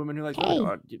 or I'm a woman who likes women,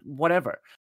 or whatever.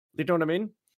 You know what I mean?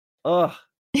 Ugh.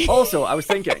 Also, I was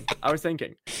thinking,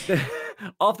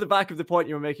 off the back of the point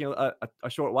you were making a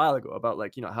short while ago about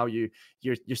like, you know, how you're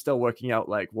still working out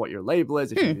like what your label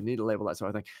is, if you need a label, that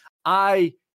sort of thing.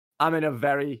 I'm in a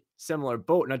very similar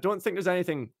boat, and I don't think there's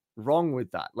anything wrong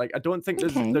with that. Like, I don't think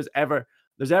there's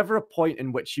ever a point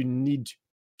in which you need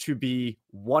to be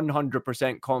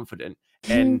 100% confident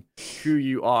in who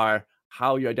you are,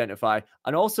 how you identify,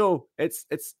 and also it's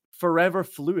forever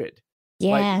fluid.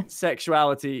 Yeah, like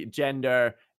sexuality,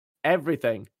 gender,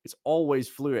 everything is always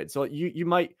fluid. So you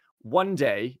might one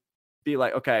day be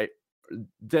like, okay,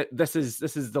 this is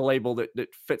the label that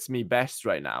fits me best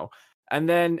right now. And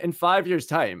then in 5 years'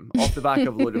 time, off the back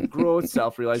of a load of growth,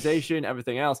 self-realization,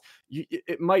 everything else,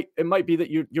 it might be that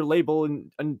your label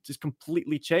and just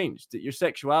completely changed. That your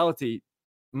sexuality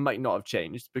might not have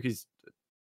changed because,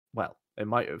 well, it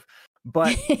might have.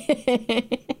 But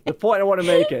the point I want to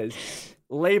make is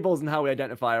labels and how we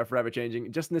identify are forever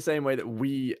changing, just in the same way that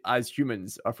we as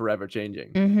humans are forever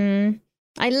changing. Mm-hmm.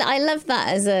 I love that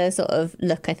as a sort of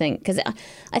look, I think, because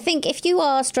I think if you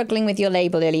are struggling with your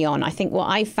label early on, I think what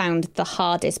I found the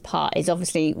hardest part is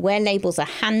obviously where labels are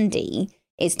handy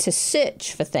is to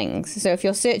search for things. So if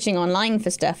you're searching online for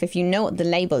stuff, if you know what the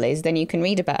label is, then you can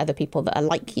read about other people that are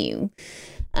like you.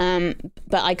 But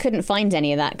I couldn't find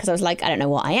any of that because I was like, I don't know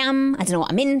what I am. I don't know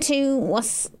what I'm into.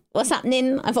 What's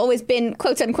happening? I've always been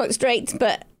quote unquote straight,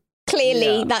 but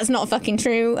clearly that's not fucking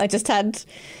true. I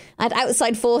had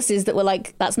outside forces that were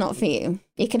like, that's not for you.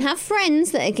 You can have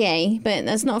friends that are gay, but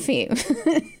that's not for you.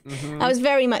 That was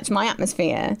very much my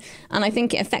atmosphere. And I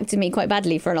think it affected me quite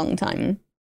badly for a long time.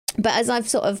 But as I've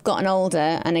sort of gotten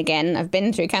older, and again, I've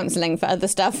been through counselling for other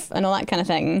stuff and all that kind of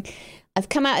thing, I've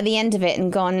come out at the end of it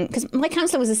and gone, because my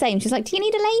counsellor was the same. She's like, do you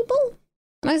need a label?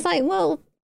 And I was like, well,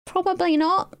 probably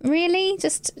not, really.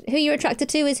 Just who you're attracted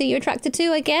to is who you're attracted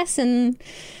to, I guess. And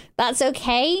that's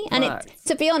okay. And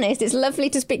to be honest, it's lovely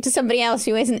to speak to somebody else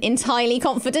who isn't entirely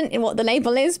confident in what the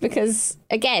label is, because,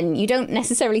 again, you don't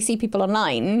necessarily see people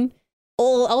online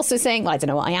all also saying, well, I don't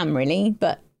know what I am, really,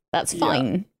 but that's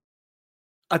fine.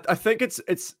 Yeah. I think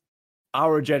it's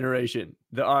our generation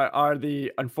that are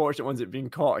the unfortunate ones that are being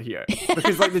caught here,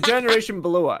 because like the generation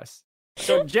below us,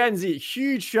 so Gen Z,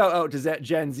 huge shout out to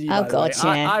Gen Z. Oh God,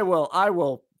 yeah.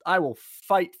 I will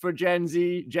fight for Gen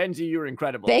Z. Gen Z, you're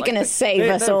incredible. They're gonna save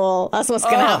us all. That's what's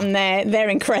gonna happen there. They're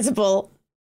incredible.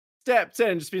 Stepped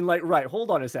in, just being like, right,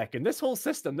 hold on a second. This whole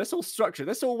system, this whole structure,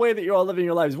 this whole way that you're all living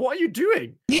your lives, what are you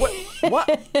doing? What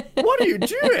are you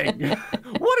doing?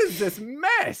 What is this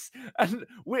mess? And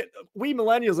we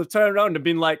millennials have turned around and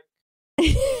been like,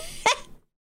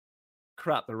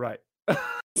 crap, they're right.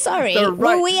 Sorry, They're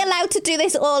right. were we allowed to do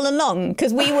this all along?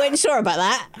 Because we weren't sure about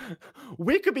that.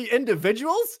 We could be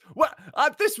individuals? What?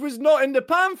 This was not in the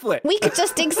pamphlet. We could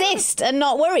just exist and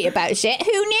not worry about shit.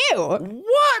 Who knew?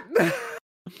 What?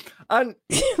 And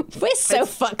we're so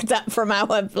fucked up from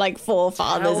our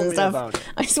forefathers and stuff.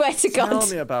 I swear to God. Tell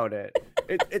me about it.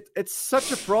 It's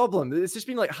such a problem. It's just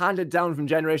been handed down from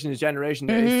generation to generation.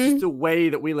 Mm-hmm. It's just the way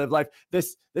that we live life.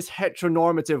 This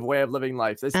heteronormative way of living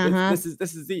life. This is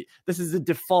the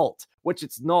default, which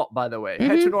it's not, by the way.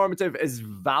 Mm-hmm. Heteronormative is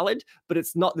valid, but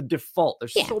it's not the default.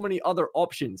 There's so many other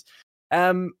options.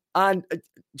 And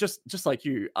just like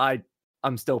you,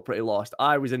 I'm still pretty lost.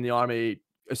 I was in the army,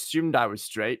 assumed I was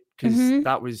straight because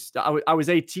I was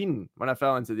 18 when I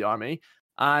fell into the army,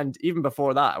 and even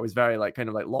before that I was very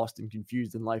lost and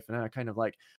confused in life, and then I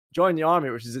joined the army,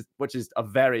 which is a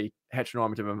very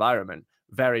heteronormative environment,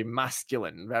 very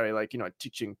masculine, very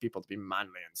teaching people to be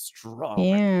manly and strong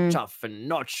and tough and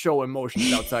not show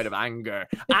emotions outside of anger.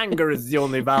 Anger is the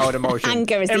only valid emotion.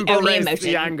 Anger is the only emotion.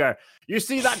 The anger. You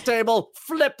see that table?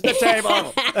 Flip the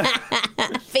table.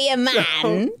 Be a man.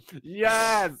 So,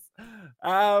 yes.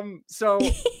 So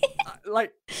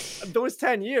those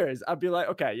 10 years, I'd be like,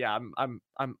 okay, yeah, I'm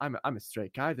a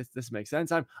straight guy. This makes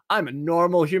sense. I'm a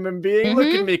normal human being. Mm-hmm.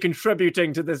 Look at me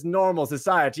contributing to this normal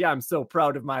society. I'm so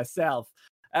proud of myself.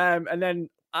 And then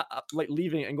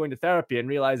leaving it and going to therapy and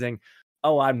realizing,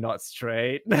 oh, I'm not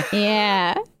straight.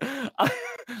 Yeah.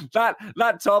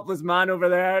 that topless man over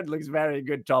there looks very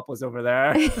good topless over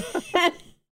there.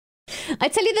 I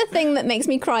tell you the thing that makes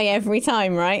me cry every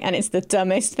time, right? And it's the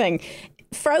dumbest thing.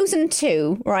 Frozen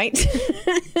 2, right?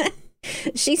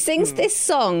 She sings this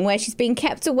song where she's being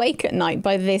kept awake at night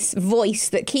by this voice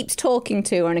that keeps talking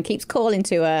to her and it keeps calling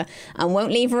to her and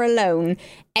won't leave her alone.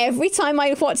 Every time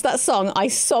I watch that song, I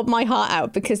sob my heart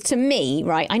out, because to me,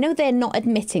 right, I know they're not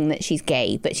admitting that she's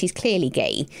gay, but she's clearly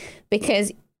gay,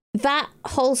 because that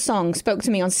whole song spoke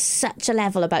to me on such a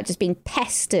level about just being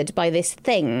pestered by this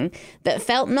thing that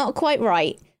felt not quite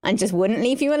right and just wouldn't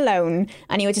leave you alone.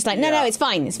 And you were just like, no, it's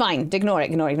fine. Ignore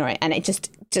it. And it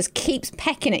just keeps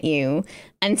pecking at you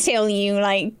until you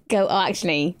go, oh,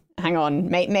 actually, hang on,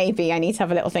 maybe I need to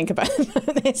have a little think about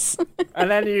this.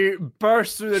 And then you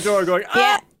burst through the door going,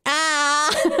 ah!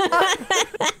 Yeah.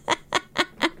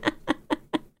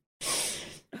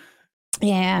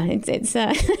 Yeah, it's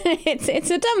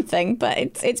a dumb thing, but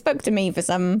it spoke to me for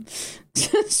some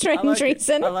strange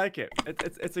reason. I like it.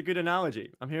 It's a good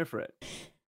analogy. I'm here for it.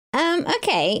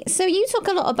 Okay, so you talk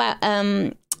a lot about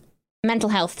mental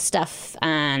health stuff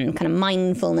and kind of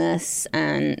mindfulness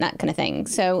and that kind of thing.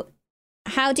 So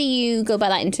how do you go about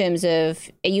that in terms of,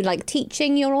 are you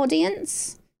teaching your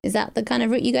audience? Is that the kind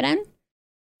of route you go down?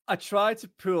 I try to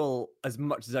pull as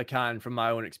much as I can from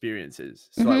my own experiences.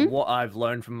 So what I've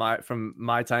learned from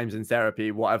my times in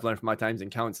therapy, what I've learned from my times in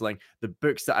counseling, the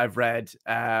books that I've read.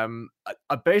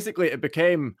 Basically, it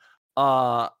became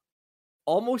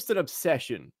almost an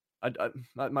obsession.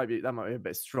 That might be a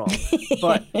bit strong,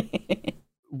 but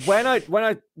when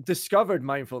I discovered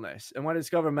mindfulness and when I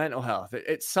discovered mental health,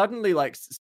 it suddenly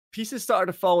pieces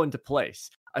started to fall into place.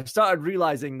 I started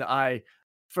realizing that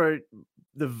for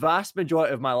the vast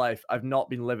majority of my life, I've not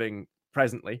been living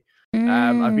presently.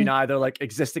 I've been either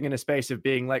existing in a space of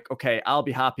being okay, I'll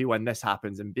be happy when this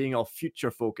happens, and being all future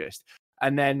focused.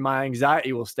 And then my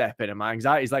anxiety will step in, and my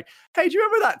anxiety is hey, do you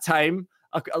remember that time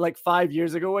 5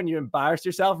 years ago when you embarrassed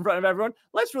yourself in front of everyone?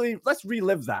 Let's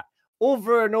relive that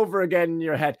over and over again in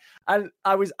your head. And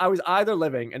I was either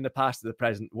living in the past or the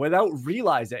present without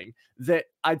realizing that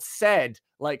I'd said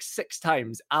 6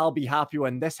 times, I'll be happy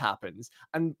when this happens.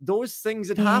 And those things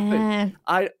had happened.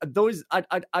 I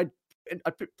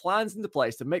put plans into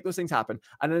place to make those things happen.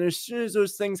 And then as soon as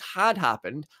those things had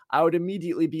happened, I would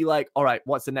immediately be all right,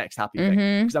 what's the next happy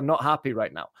thing? Because I'm not happy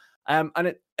right now.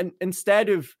 And instead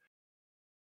of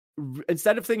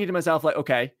thinking to myself,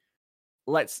 okay,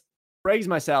 let's praise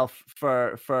myself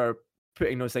for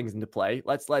putting those things into play.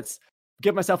 Let's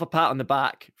give myself a pat on the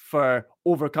back for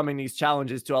overcoming these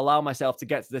challenges to allow myself to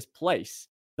get to this place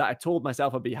that I told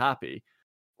myself I'd be happy.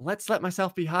 Let's let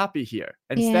myself be happy here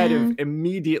instead of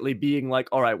immediately being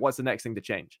all right, what's the next thing to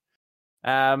change?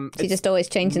 You're just always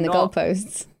changing the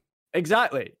goalposts.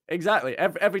 Exactly.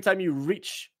 Every time you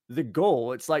reach the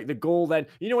goal, it's the goal then,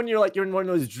 when you're in one of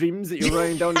those dreams that you're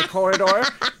running down the corridor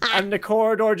and the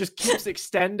corridor just keeps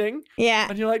extending. Yeah.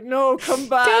 And you're no, come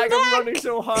back. I'm running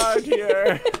so hard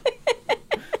here.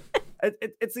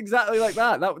 It's exactly like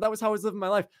that. That was how I was living my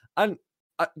life. And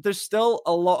there's still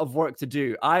a lot of work to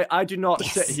do. I do not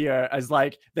sit here as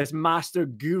this master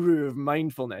guru of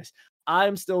mindfulness.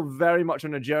 I'm still very much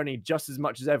on a journey, just as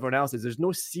much as everyone else is. There's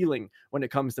no ceiling when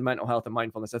it comes to mental health and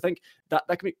mindfulness. I think that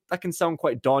can sound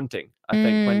quite daunting. I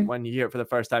think when you hear it for the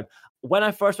first time. When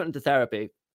I first went into therapy,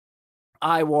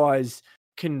 I was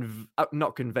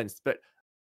not convinced, but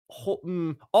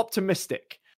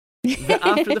optimistic that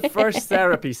after the first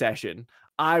therapy session,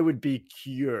 I would be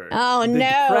cured. Oh,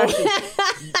 no.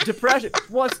 Depression.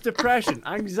 What's depression?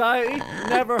 Anxiety?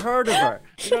 Never heard of her.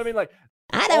 You know what I mean? Like,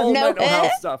 I don't all know mental her.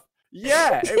 health stuff.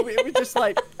 Yeah, it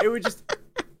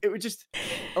would just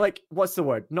like, what's the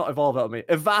word? Not evolve out of me.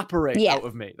 Evaporate out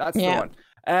of me. That's the one.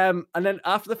 And then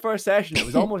after the first session, it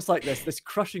was almost like this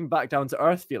crushing back down to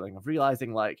earth feeling of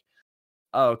realizing like,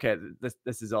 oh, okay,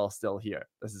 this is all still here.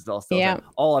 This is all still there.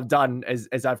 All I've done is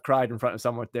I've cried in front of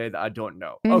someone today that I don't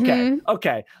know.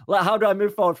 Okay. How do I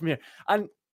move forward from here? And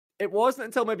it wasn't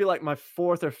until maybe like my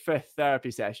 4th or 5th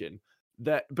therapy session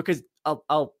that, because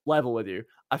I'll level with you,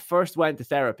 I first went to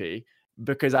therapy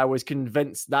because I was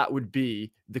convinced that would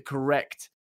be the correct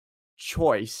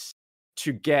choice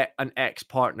to get an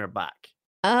ex-partner back.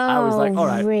 Oh, I was like, all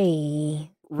right.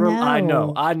 Really? I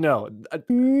know. No.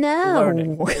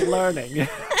 Learning.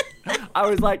 I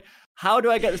was like, how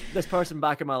do I get this person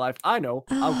back in my life? I know.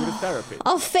 I'll go to therapy.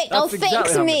 I'll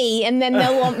fix me, and then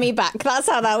they'll want me back. That's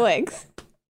how that works.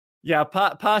 Yeah,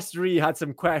 Pastor E had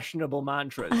some questionable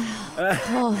mantras. Of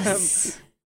course.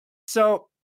 So,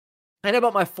 and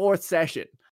about my 4th session,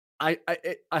 I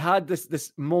had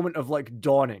this moment of like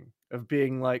dawning, of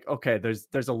being like, okay,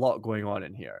 there's a lot going on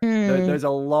in here. There's a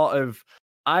lot of,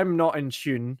 I'm not in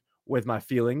tune with my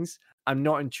feelings. I'm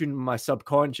not in tune with my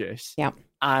subconscious. Yep.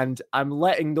 And I'm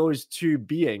letting those two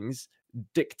beings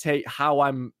dictate how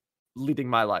I'm leading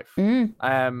my life.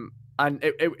 And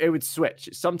it would switch.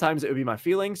 Sometimes it would be my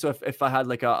feeling. So if I had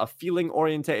like a feeling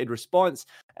orientated response,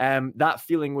 that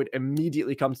feeling would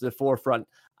immediately come to the forefront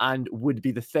and would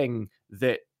be the thing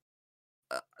that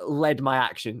led my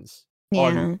actions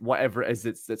on whatever it is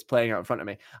that's playing out in front of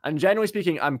me. And generally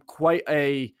speaking, I'm quite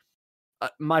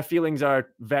my feelings are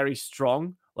very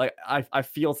strong. Like I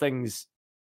feel things.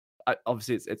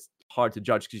 Obviously, it's hard to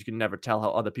judge because you can never tell how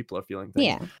other people are feeling things.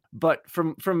 Yeah. But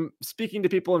from speaking to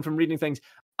people and from reading things,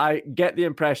 I get the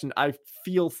impression I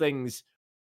feel things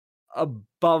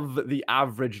above the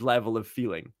average level of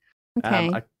feeling. Okay.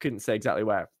 I couldn't say exactly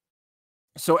where.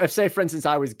 So if, say, for instance,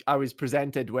 I was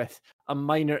presented with a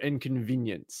minor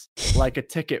inconvenience, like a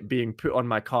ticket being put on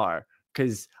my car,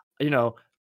 because,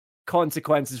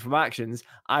 consequences from actions,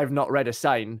 I've not read a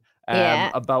sign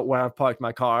about where I've parked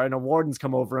my car, and a warden's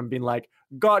come over and been like,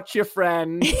 "Got your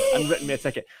friend," and written me a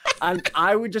ticket. And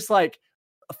I would just like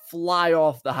fly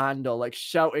off the handle, like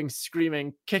shouting,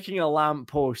 screaming, kicking a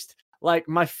lamppost. Like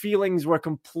my feelings were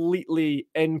completely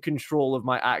in control of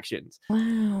my actions.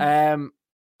 Wow.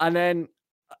 And then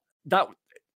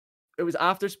it was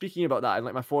after speaking about that in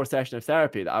like my 4th session of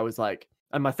therapy that I was like,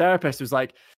 and my therapist was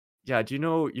like, "Yeah, do you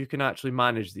know you can actually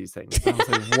manage these things?" And I was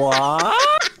like,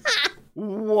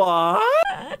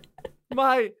 what?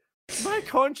 My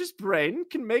conscious brain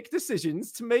can make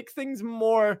decisions to make things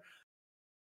more,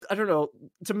 I don't know,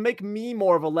 to make me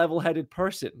more of a level-headed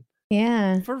person.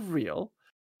 Yeah. For real.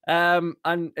 And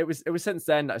it was since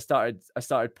then that I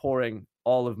started pouring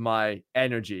all of my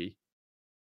energy.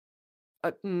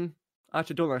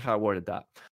 Actually, don't know how I worded that.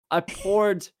 I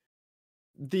poured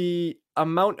the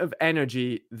amount of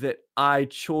energy that I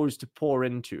chose to pour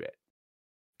into it,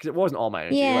 because it wasn't all my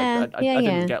energy. I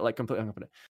didn't get like completely hung up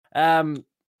on it.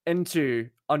 Into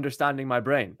understanding my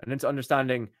brain and into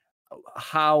understanding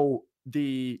how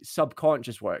the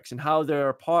subconscious works and how there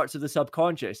are parts of the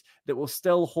subconscious that will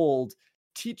still hold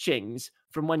teachings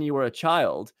from when you were a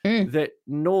child that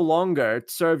no longer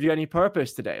serve you any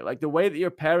purpose today. Like the way that your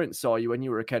parents saw you when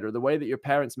you were a kid, or the way that your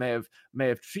parents may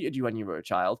have treated you when you were a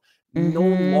child, no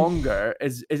longer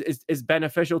is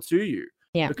beneficial to you.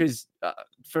 Yeah. Because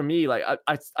for me, like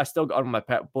I still got on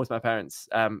both my parents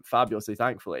fabulously,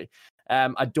 thankfully.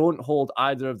 I don't hold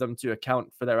either of them to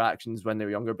account for their actions when they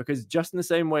were younger, because just in the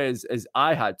same way as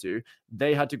I had to,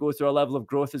 they had to go through a level of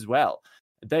growth as well.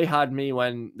 They had me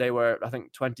when they were, I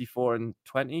think, 24 and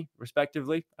 20,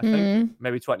 respectively. I think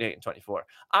maybe 28 and 24.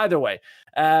 Either way.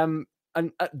 And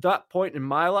at that point in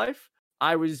my life,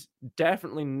 I was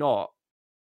definitely not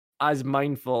as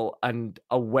mindful and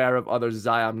aware of others as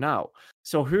I am now.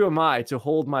 So who am I to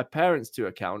hold my parents to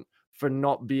account for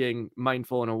not being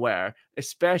mindful and aware,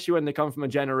 especially when they come from a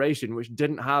generation which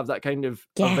didn't have that kind of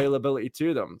availability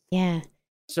to them? Yeah.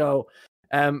 So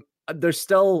there's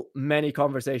still many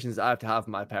conversations I have to have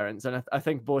with my parents, and I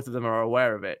think both of them are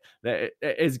aware of it, that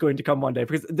it is going to come one day,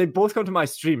 because they both come to my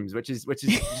streams, which is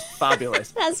just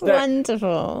fabulous. That's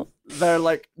wonderful.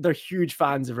 they're huge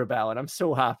fans of Rebel, and I'm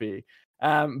so happy.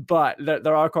 But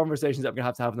there are conversations that I'm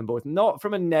gonna have them both, not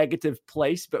from a negative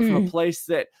place, but from a place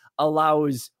that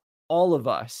allows all of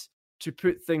us to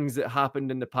put things that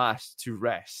happened in the past to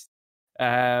rest.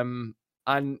 And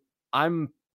I'm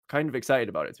kind of excited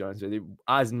about it, to be honest with you,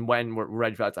 as and when we're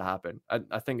ready for that to happen.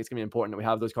 I think it's gonna be important that we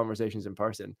have those conversations in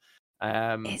person.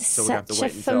 It's so we're gonna have to such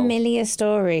wait a until... familiar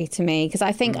story to me, because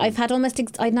I think I've had almost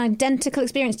an identical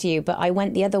experience to you, but I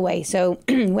went the other way. So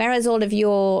whereas all of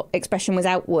your expression was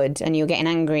outward and you were getting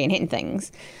angry and hitting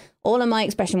things, all of my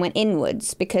expression went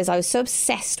inwards, because I was so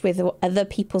obsessed with other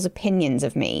people's opinions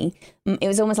of me. It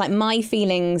was almost like my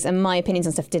feelings and my opinions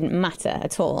and stuff didn't matter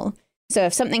at all. So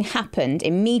if something happened,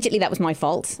 immediately that was my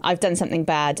fault. I've done something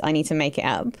bad. I need to make it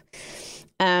up.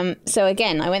 So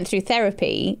again, I went through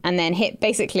therapy and then hit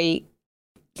basically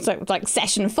like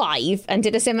session 5 and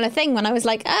did a similar thing when I was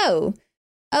like, oh,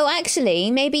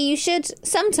 actually, maybe you should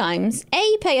sometimes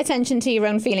A, pay attention to your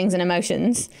own feelings and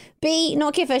emotions, B,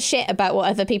 not give a shit about what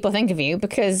other people think of you,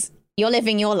 because you're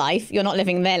living your life, you're not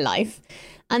living their life.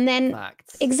 And then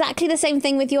exactly the same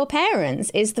thing with your parents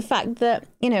is the fact that,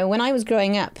 you know, when I was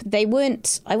growing up, I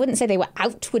wouldn't say they were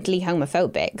outwardly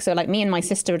homophobic. So like me and my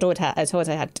sister had always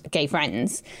had gay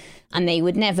friends, and they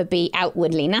would never be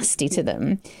outwardly nasty to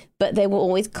them, but there were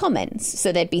always comments.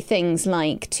 So there'd be things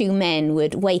like 2 men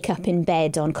would wake up in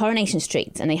bed on Coronation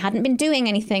Street and they hadn't been doing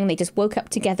anything. They just woke up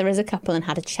together as a couple and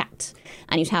had a chat.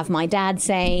 And you'd have my dad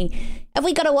say, have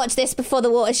we got to watch this before the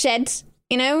watershed?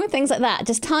 You know, things like that.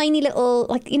 Just tiny little,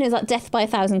 like, you know, that death by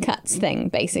 1,000 cuts thing,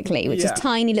 basically, which is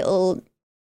tiny little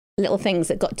things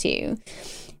that got to you.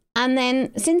 And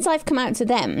then since I've come out to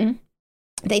them,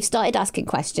 they've started asking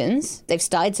questions. They've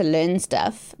started to learn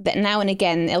stuff that now and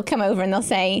again they'll come over and they'll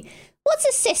say, what's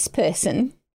a cis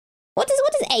person? What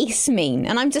does ace mean?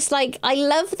 And I'm just like, I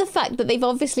love the fact that they've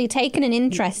obviously taken an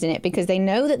interest in it because they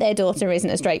know that their daughter isn't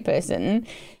a straight person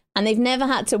and they've never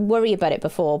had to worry about it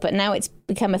before. But now it's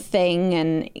become a thing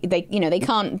and they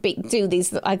can't do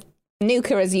these.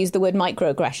 Nuka has used the word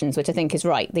microaggressions, which I think is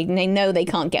right. They know they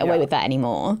can't get away with that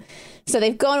anymore. So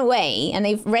they've gone away and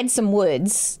they've read some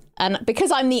words. And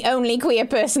because I'm the only queer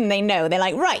person they know, they're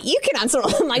like, right, you can answer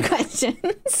all of my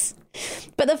questions.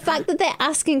 But the fact that they're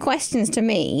asking questions to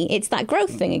me, it's that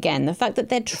growth thing again. The fact that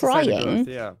they're trying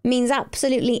means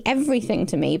absolutely everything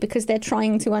to me because they're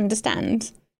trying to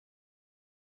understand.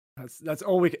 That's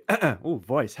all we can... Oh,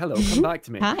 voice. Hello, come back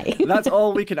to me. Hi. That's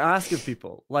all we can ask of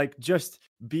people. Like, just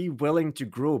be willing to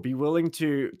grow. Be willing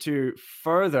to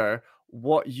further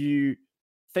what you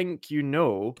think you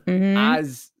know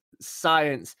as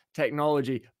science,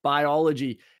 technology,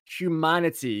 biology,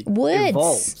 humanity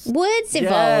evolves. Words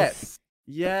evolve.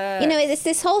 Yeah. You know, it's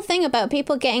this whole thing about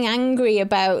people getting angry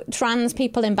about trans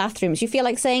people in bathrooms. You feel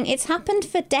like saying it's happened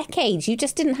for decades. You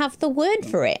just didn't have the word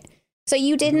for it. So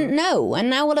you didn't know. And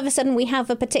now all of a sudden we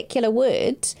have a particular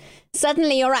word.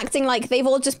 Suddenly you're acting like they've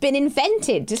all just been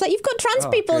invented. It's like you've got trans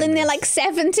people in their like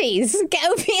 70s. Get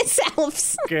over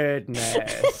yourselves.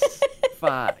 Goodness.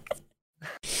 Fact.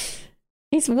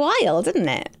 It's wild, isn't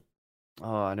it?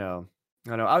 Oh, I know.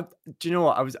 Do you know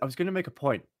what? I was going to make a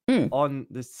point on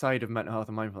this side of mental health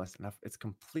and mindfulness, and it's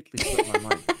completely slipped my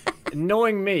mind.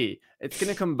 Knowing me, it's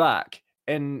going to come back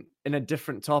in a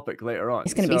different topic later on.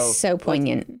 It's going to be so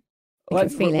poignant.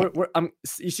 Let's feel it.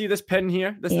 You see this pin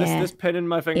here? This pin in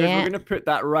my finger? We're going to put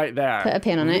that right there. Put a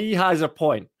pin on it. Ree has a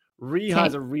point. Ree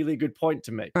has a really good point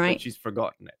to make, but she's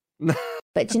forgotten it.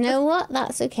 But you know what?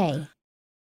 That's okay.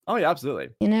 Oh, yeah, absolutely.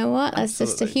 You know what? That's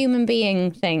just a human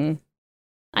being thing.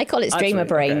 I call it streamer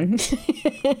brain.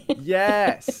 Okay.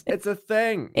 Yes, it's a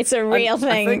thing. It's a real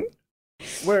thing. I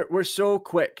think we're so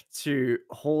quick to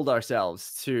hold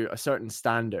ourselves to a certain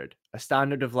standard, a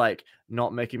standard of like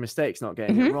not making mistakes, not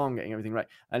getting it wrong, getting everything right,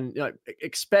 and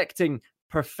expecting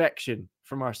perfection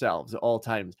from ourselves at all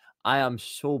times. I am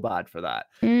so bad for that.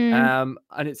 And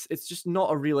it's just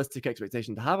not a realistic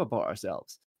expectation to have about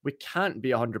ourselves. We can't be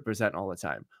 100% all the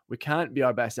time. We can't be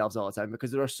our best selves all the time because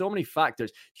there are so many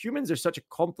factors. Humans are such a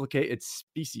complicated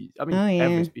species. I mean,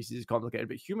 every species is complicated,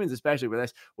 but humans, especially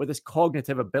with this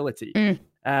cognitive ability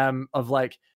of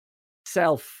like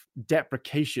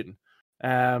self-deprecation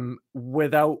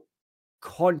without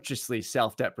consciously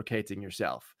self-deprecating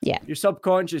yourself. Yeah. Your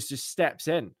subconscious just steps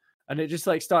in and it just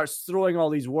like starts throwing all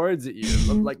these words at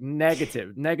you, like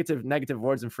negative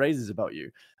words and phrases about you.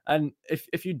 And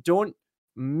if you don't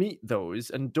meet those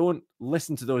and don't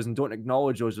listen to those and don't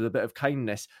acknowledge those with a bit of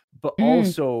kindness, but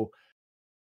also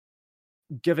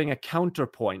giving a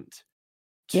counterpoint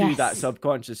to that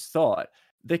subconscious thought,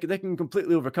 they can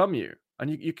completely overcome you, and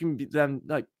you can be then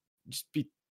like just be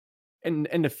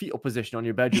in the fetal position on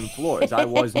your bedroom floor, as I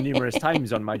was numerous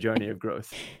times on my journey of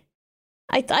growth.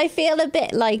 I feel a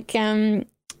bit like,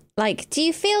 do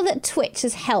you feel that Twitch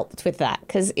has helped with that?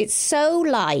 Because it's so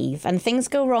live and things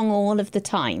go wrong all of the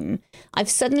time. I've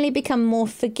suddenly become more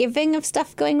forgiving of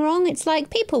stuff going wrong. It's like,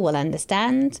 people will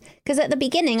understand. Because at the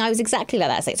beginning, I was exactly like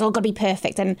that. It's like, it's all got to be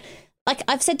perfect. And like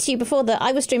I've said to you before, that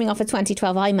I was streaming off a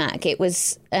 2012 iMac. It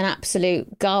was an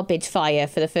absolute garbage fire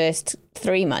for the first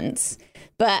 3 months.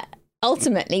 But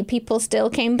ultimately, people still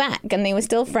came back and they were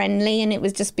still friendly. And it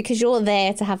was just because you're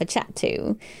there to have a chat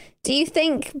to. Do you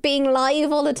think being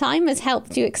live all the time has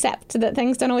helped you accept that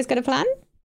things don't always go to plan?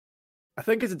 I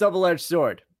think it's a double-edged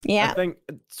sword. Yeah. I think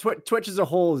Twitch as a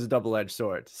whole is a double-edged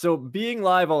sword. So being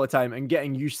live all the time and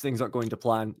getting used to things not going to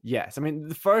plan, yes. I mean,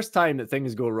 the first time that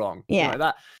things go wrong, yeah, you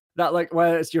know, that like,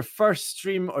 whether it's your first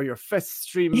stream or your 5th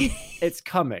stream, it's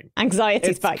coming.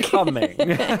 Anxiety's back. Coming.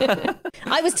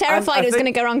 I was terrified it was going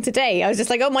to go wrong today. I was just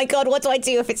like, oh my God, what do I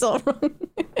do if it's all wrong?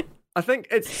 I think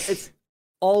it's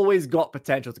always got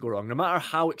potential to go wrong. No matter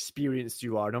how experienced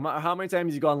you are, no matter how many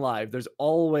times you've gone live, there's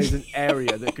always an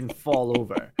area that can fall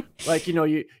over. Like, you know,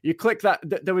 you click that.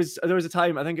 There was a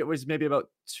time, I think it was maybe about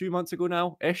 2 months ago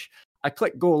now ish. I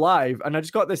clicked go live and I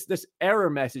just got this error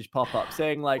message pop up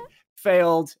saying like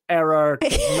failed, error,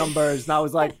 numbers, and I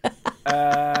was like,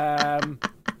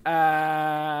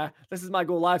 this is my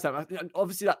go live time. And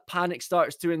obviously that panic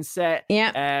starts to inset.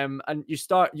 Yeah. And you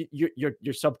start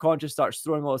your subconscious starts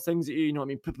throwing all those things at you. You know what I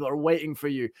mean? People are waiting for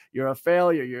you. You're a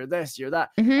failure. You're this. You're that.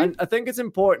 Mm-hmm. And I think it's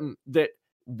important that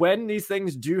when these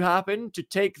things do happen, to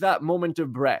take that moment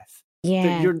of breath.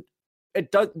 Yeah.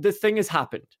 That the thing has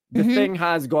happened. The thing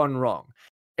has gone wrong.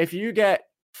 If you get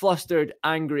flustered,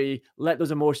 angry, let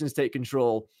those emotions take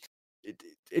control,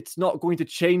 it's not going to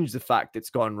change the fact it's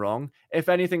gone wrong. If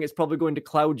anything, it's probably going to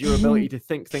cloud your ability to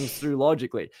think things through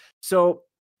logically. So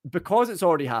because it's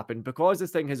already happened, because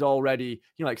this thing has already,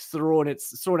 you know, like thrown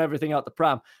everything out the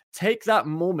pram, take that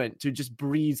moment to just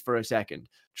breathe for a second.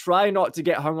 Try not to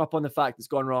get hung up on the fact it's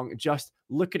gone wrong. Just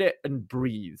look at it and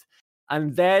breathe.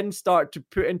 And then start to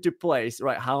put into place,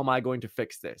 right, how am I going to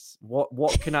fix this?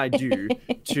 What can I do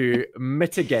to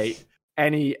mitigate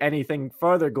anything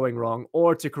further going wrong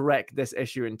or to correct this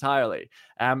issue entirely?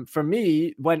 For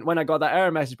me, when I got that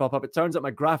error message pop up, it turns out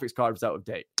my graphics card was out of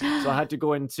date. So I had to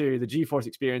go into the GeForce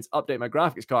Experience, update my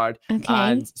graphics card,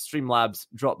 and Streamlabs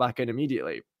dropped back in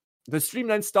immediately. The stream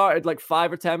then started like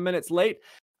 5 or 10 minutes late.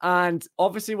 And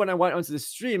obviously, when I went onto the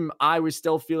stream, I was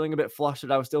still feeling a bit flustered.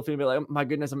 I was still feeling a bit like, oh my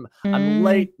goodness, I'm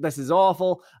late. This is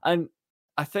awful. And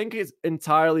I think it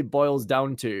entirely boils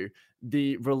down to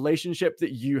the relationship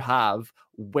that you have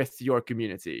with your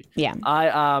community. Yeah. I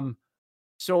am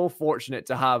so fortunate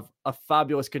to have a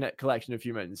fabulous collection of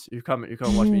humans who come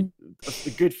and watch me.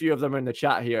 A good few of them are in the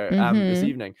chat here this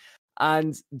evening.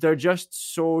 And they're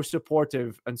just so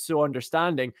supportive and so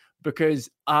understanding, because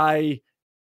I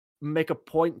make a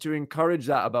point to encourage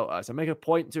that about us. I make a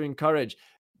point to encourage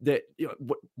that, you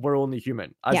know, we're only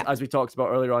human, as we talked about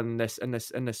earlier on in this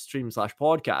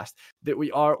stream/podcast, that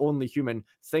we are only human.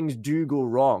 Things do go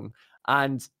wrong,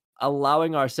 and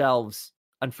allowing ourselves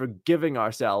and forgiving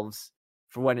ourselves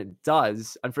for when it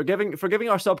does, and forgiving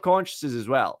our subconsciouses as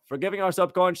well, forgiving our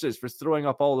subconsciouses for throwing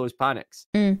up all those panics,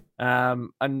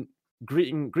 and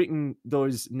greeting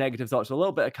those negative thoughts with a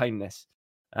little bit of kindness.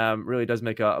 Really does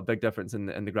make a big difference in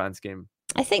the grand scheme.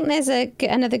 I think there's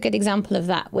another good example of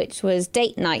that, which was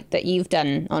Date Night that you've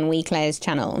done on WeClaire's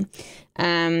channel.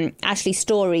 Ashley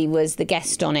Story was the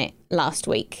guest on it last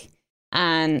week,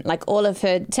 and like all of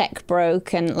her tech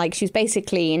broke, and like she was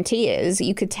basically in tears.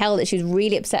 You could tell that she was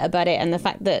really upset about it and the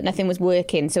fact that nothing was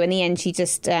working. So in the end, she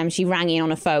just she rang in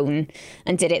on a phone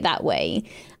and did it that way.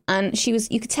 And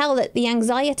you could tell that the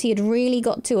anxiety had really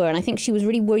got to her. And I think she was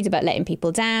really worried about letting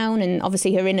people down. And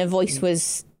obviously her inner voice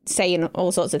was saying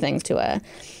all sorts of things to her.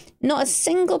 Not a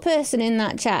single person in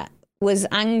that chat was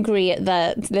angry at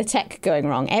the tech going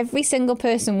wrong. Every single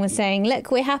person was saying,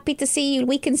 look, we're happy to see you.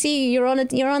 We can see you. You're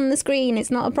on the screen. It's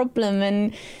not a problem.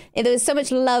 And there was so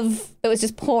much love that was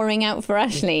just pouring out for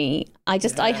Ashley.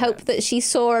 I hope that she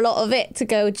saw a lot of it to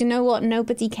go, do you know what?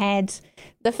 Nobody cared.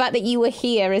 The fact that you were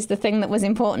here is the thing that was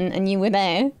important, and you were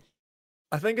there.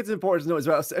 I think it's important to note as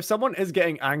well, if someone is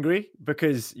getting angry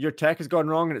because your tech has gone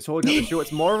wrong and it's holding up the show,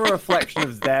 it's more of a reflection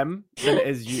of them than it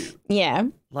is you. Yeah.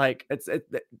 Like,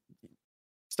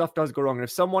 stuff does go wrong. And if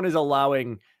someone is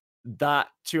allowing that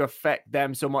to affect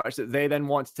them so much that they then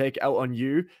want to take it out on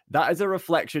you, that is a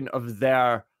reflection of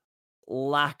their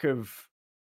lack of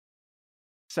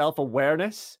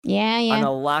self-awareness. Yeah. And a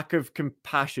lack of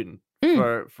compassion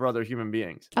for other human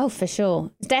beings. Oh, for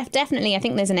sure. Definitely. I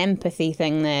think there's an empathy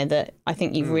thing there that I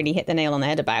think you've really hit the nail on the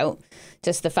head about.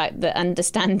 Just the fact that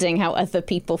understanding how other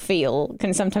people feel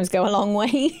can sometimes go a long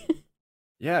way.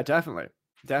 Yeah, definitely.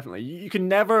 Definitely. You can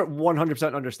never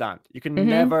 100% understand. You can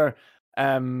never,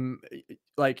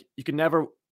 you can never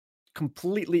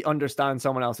completely understand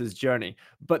someone else's journey.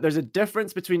 But there's a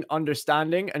difference between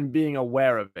understanding and being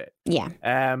aware of it. Yeah.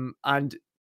 And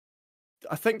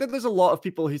I think that there's a lot of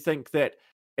people who think that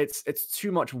it's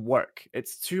too much work,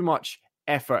 it's too much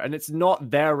effort, and it's not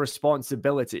their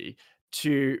responsibility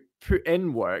to put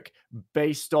in work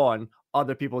based on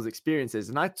other people's experiences.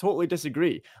 And I totally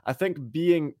disagree. I think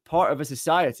being part of a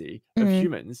society of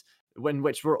humans in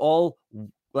which we're all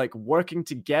like working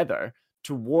together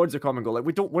towards a common goal.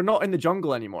 Like we're not in the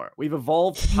jungle anymore. We've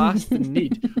evolved past the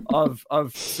need of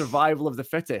survival of the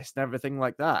fittest and everything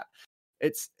like that.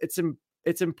 It's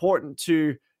important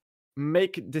to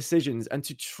make decisions and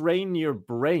to train your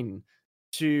brain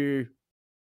train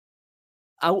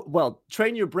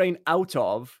your brain out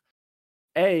of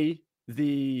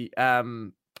the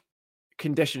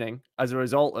conditioning as a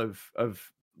result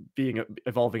of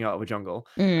evolving out of a jungle,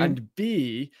 and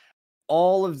B,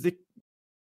 all of the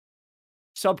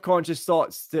subconscious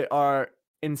thoughts that are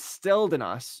instilled in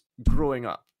us growing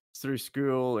up through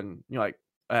school and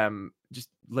just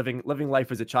living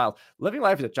life as a child. Living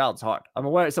life as a child is hard. I'm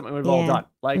aware it's something we've all done.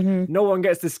 Like no one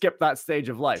gets to skip that stage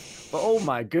of life. But oh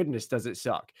my goodness, does it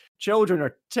suck. Children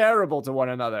are terrible to one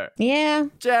another. Yeah.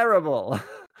 Terrible.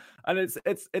 And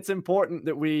it's important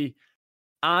that we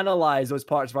analyze those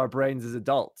parts of our brains as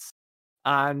adults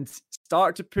and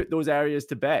start to put those areas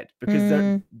to bed,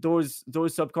 because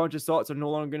those subconscious thoughts are no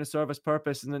longer going to serve us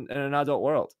purpose in an adult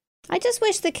world. I just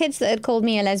wish the kids that had called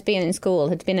me a lesbian in school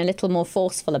had been a little more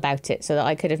forceful about it, so that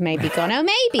I could have maybe gone, oh,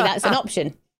 maybe that's an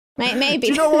option. Maybe,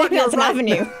 you know what? That's an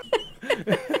avenue.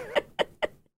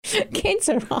 Kids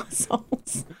are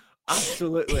assholes.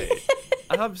 Absolutely.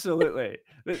 Absolutely.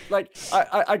 Like,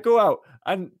 I go out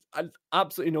and I'm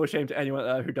absolutely no shame to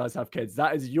anyone who does have kids.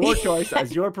 That is your choice. That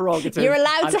is your prerogative. You're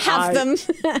allowed to have them.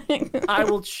 I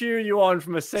will cheer you on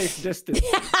from a safe distance.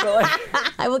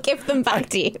 I will give them back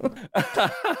to you.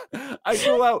 I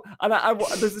go out and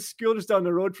there's a school just down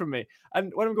the road from me.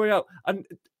 And when I'm going out, and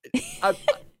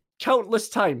countless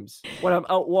times when I'm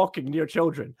out walking near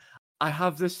children, I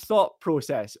have this thought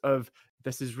process of,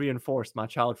 this has reinforced my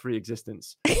child-free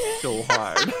existence so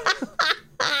hard.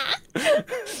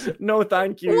 No,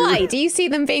 thank you. Why? Do you see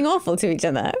them being awful to each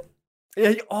other?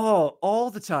 Yeah,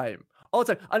 all the time. All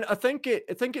the time. And I think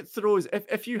it throws,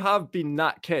 if you have been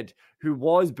that kid who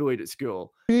was bullied at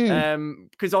school,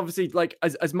 because obviously, like,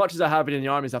 as much as I have been in the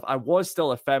army stuff, I was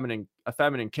still a feminine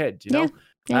kid, you know?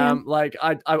 Yeah. Like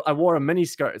I wore a mini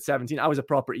skirt at 17. I was a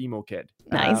proper emo kid.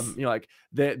 Nice. Like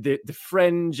the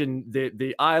fringe and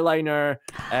the eyeliner.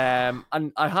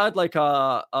 And I had like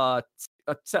a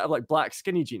set of like black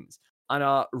skinny jeans and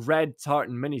a red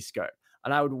tartan mini skirt.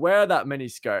 And I would wear that mini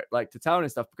skirt like to town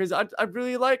and stuff because I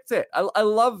really liked it. I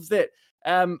loved it.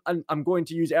 And I'm going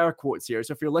to use air quotes here.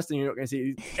 So if you're listening, you're not going to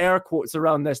see air quotes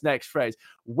around this next phrase.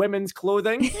 Women's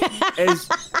clothing is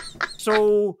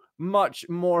so much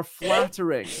more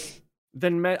flattering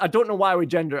than men. I don't know why we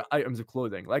gender items of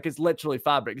clothing. Like, it's literally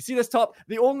fabric. You see this top?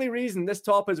 The only reason this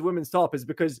top is women's top is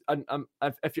because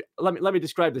let me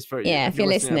describe this for you. Yeah, if you're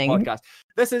listening. To the podcast.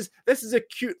 This is a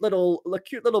cute little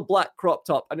black crop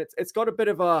top, and it's got a bit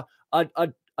of a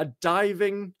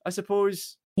diving, I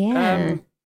suppose. Yeah.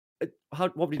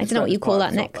 What would you I don't know what you call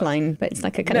that neckline, but it's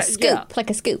like a kind of scoop, like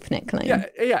a scoop neckline.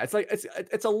 Yeah. It's like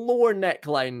it's a lower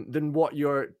neckline than what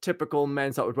your typical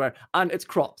men's top would wear, and it's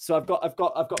cropped. So I've got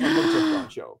my midriff on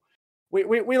show.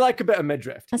 We like a bit of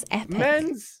midriff. That's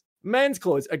epic. Men's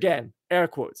clothes, again, air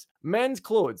quotes. Men's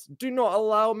clothes do not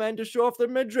allow men to show off their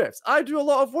midriffs. I do a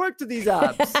lot of work to these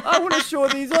abs. I want to show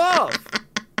these off,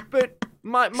 but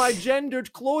my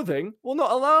gendered clothing will not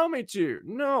allow me to.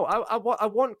 No, I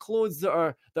want clothes that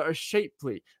are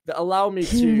shapely, that allow me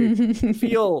to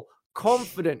feel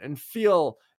confident and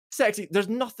feel sexy. There's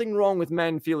nothing wrong with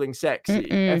men feeling sexy,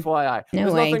 FYI.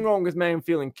 There's nothing wrong with men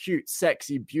feeling cute,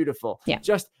 sexy, beautiful. Yeah.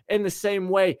 Just in the same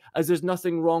way as there's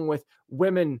nothing wrong with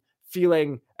women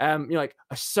feeling like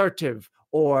assertive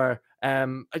or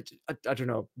I don't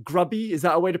know, grubby. Is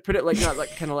that a way to put it? Like that,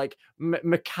 like kind of like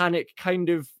mechanic kind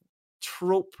of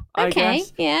trope, I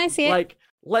guess. Okay, yeah, I see it. Like,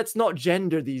 let's not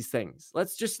gender these things.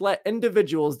 Let's just let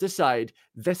individuals decide,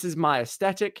 this is my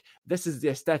aesthetic, this is the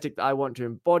aesthetic that I want to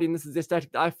embody, and this is the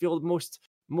aesthetic that I feel most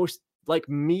like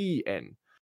me in.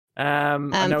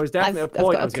 And there was definitely a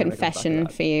point. I've got a confession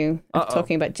for you of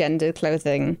talking about gender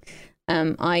clothing.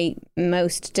 I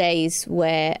most days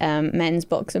wear men's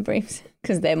boxer briefs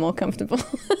because they're more comfortable.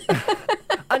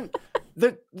 And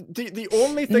the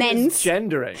only thing that's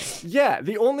gendering,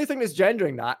 the only thing that's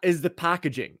gendering that is the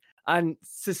packaging and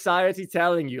society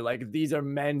telling you like these are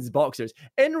men's boxers.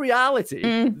 In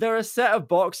reality, they're a set of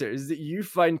boxers that you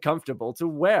find comfortable to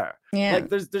wear. Yeah. Like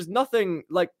there's nothing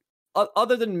like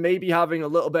other than maybe having a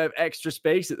little bit of extra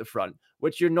space at the front,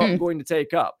 which you're not going to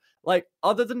take up. Like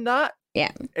other than that,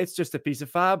 it's just a piece of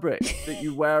fabric that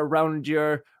you wear around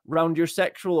your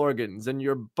sexual organs and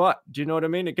your butt. Do you know what I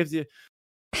mean? It gives you.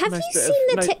 Have you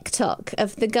seen the TikTok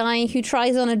of the guy who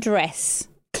tries on a dress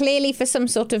clearly for some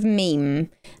sort of meme,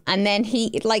 and then he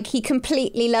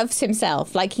completely loves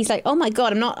himself? Like he's like, oh my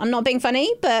god, I'm not being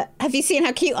funny, but have you seen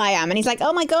how cute I am? And he's like,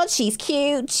 oh my god, she's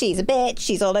cute, she's a bitch,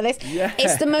 she's all of this. Yeah.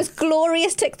 It's the most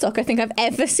glorious TikTok I think I've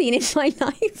ever seen in my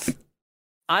life.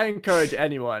 I encourage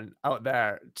anyone out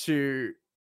there to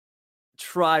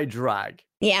try drag.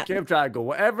 Yeah. Give drag a go.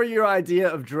 Whatever your idea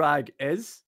of drag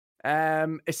is,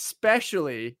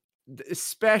 especially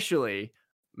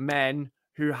men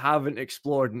who haven't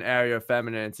explored an area of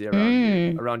femininity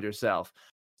around yourself.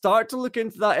 Start to look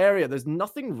into that area. There's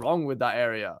nothing wrong with that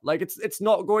area. Like it's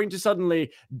not going to suddenly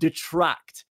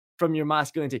detract from your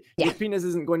masculinity. Your penis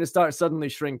isn't going to start suddenly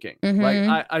shrinking.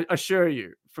 Like I assure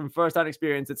you, from first-hand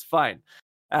experience, it's fine.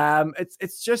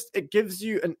 It's just it gives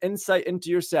you an insight into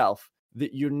yourself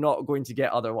that you're not going to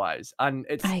get otherwise, and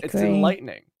it's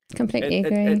enlightening. Completely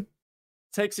agree. It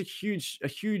takes a huge,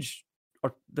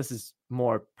 or this is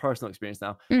more personal experience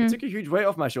now. It took a huge weight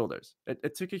off my shoulders.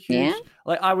 It took a huge,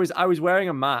 like I was wearing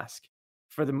a mask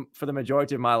for the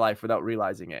majority of my life without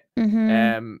realizing it.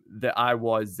 That I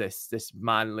was this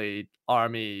manly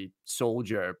army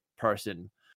soldier person,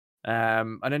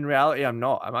 and in reality, I'm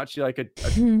not. I'm actually like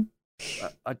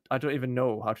I don't even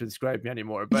know how to describe me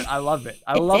anymore, but I love it.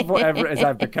 I love whatever it is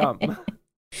I've become.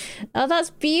 Oh, that's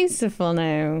beautiful.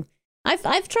 Now,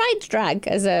 I've tried drag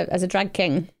as a drag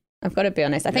king. I've got to be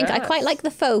honest. I think I quite like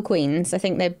the faux queens. I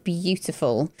think they're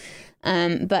beautiful.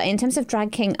 But in terms of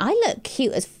drag king, I look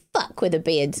cute as fuck with a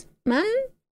beard, man.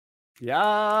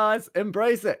 Yes,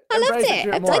 embrace it. I loved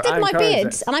it. I did my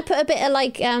beard and I put a bit of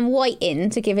like white in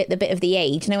to give it the bit of the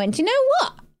age. And I went, you know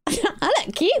what? I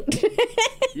look cute.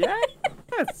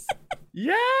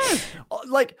 Yes.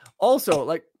 Like also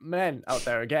like men out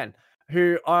there again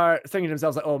who are thinking to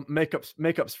themselves like, oh,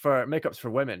 makeup's for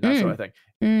women, that sort of thing.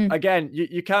 Again,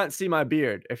 you can't see my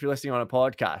beard if you're listening on a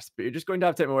podcast, but you're just going to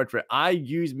have to take my word for it. I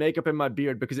use makeup in my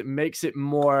beard because it makes it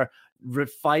more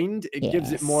refined. It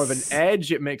gives it more of an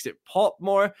edge. It makes it pop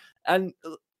more. And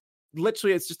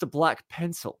literally, it's just a black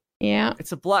pencil. Yeah.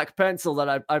 It's a black pencil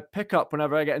that I pick up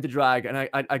whenever I get into drag, and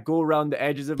I go around the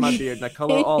edges of my beard and I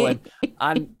color it all in,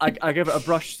 and I give it a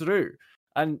brush through,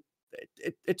 and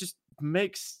it just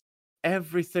makes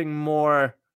everything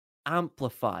more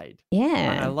amplified.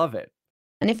 Yeah. And I love it.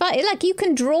 And if you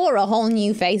can draw a whole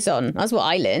new face on. That's what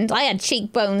I learned. I had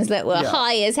cheekbones that were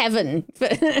high as heaven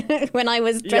when I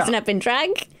was dressing up in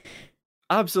drag.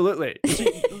 Absolutely.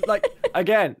 Like,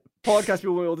 again, podcast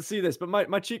people won't be able to see this, but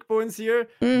my cheekbones here,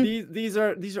 these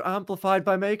are amplified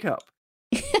by makeup.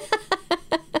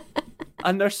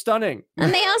 And they're stunning.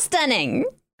 And they are stunning.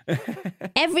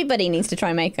 Everybody needs to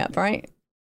try makeup, right?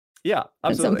 Yeah, absolutely.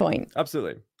 At some point.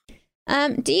 Absolutely.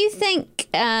 Do you think,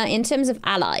 in terms of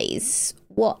allies,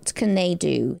 what can they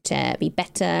do to be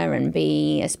better and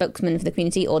be a spokesman for the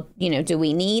community? Or, do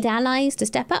we need allies to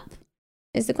step up?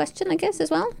 Is the question, I guess,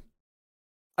 as well?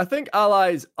 I think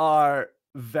allies are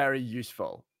very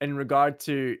useful in regard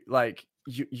to, like,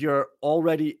 you're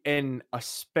already in a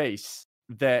space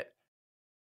that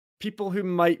people who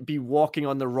might be walking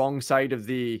on the wrong side of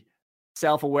the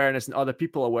self-awareness and other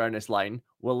people awareness line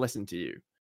will listen to you.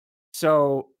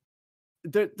 So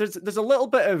there's a little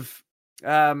bit of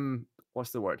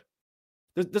what's the word?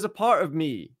 There's a part of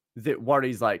me that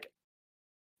worries, like,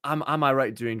 am I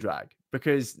right doing drag?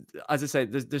 Because as I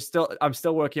said, I'm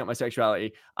still working out my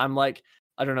sexuality. I'm like,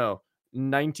 I don't know,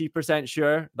 90%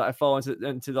 sure that I fall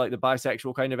into like the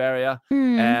bisexual kind of area.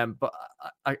 But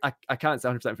I can't say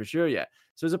 100% for sure yet.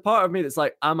 So there's a part of me that's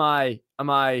like, am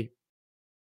I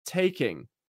taking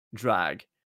drag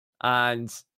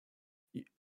and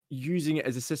using it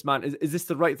as a cis man? Is this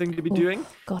the right thing to be doing?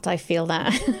 God, I feel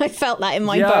that. I felt that in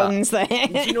my bones there.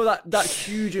 Do you know that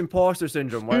huge imposter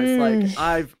syndrome where it's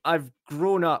like I've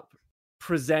grown up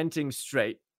presenting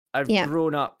straight. I've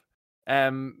grown up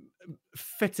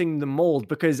fitting the mold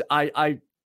because I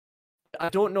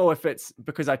don't know if it's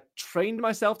because I trained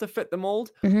myself to fit the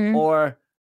mold or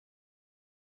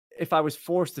if I was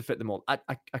forced to fit the mold.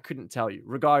 I couldn't tell you.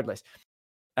 Regardless,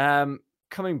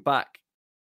 coming back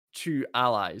to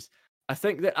allies. I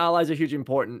think that allies are hugely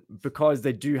important because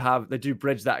they do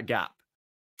bridge that gap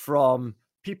from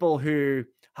people who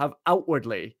have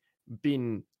outwardly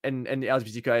been in the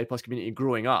LGBTQIA plus community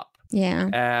growing up,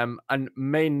 and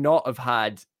may not have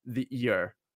had the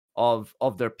ear of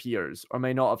their peers, or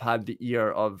may not have had the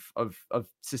ear of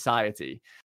society.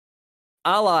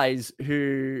 Allies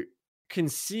who can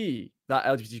see that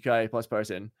LGBTQIA plus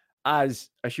person as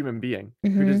a human being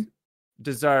who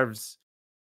deserves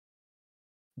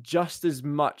just as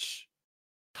much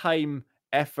time,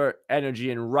 effort,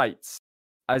 energy, and rights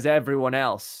as everyone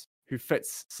else who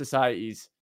fits society's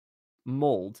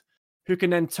mold, who can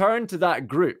then turn to that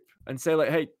group and say, like,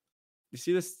 hey, you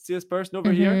see this person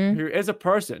over here who is a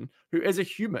person, who is a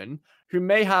human, who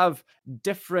may have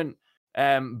different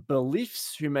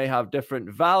beliefs, who may have different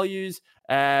values.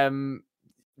 That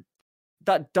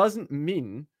doesn't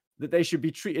mean that they should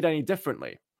be treated any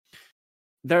differently.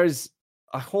 There's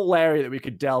a whole area that we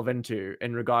could delve into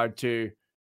in regard to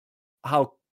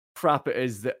how crap it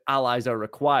is that allies are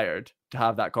required to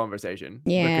have that conversation.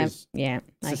 Because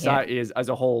society as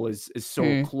a whole is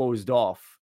so closed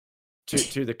off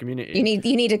to the community. You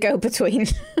need a go-between.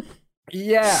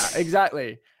 Yeah,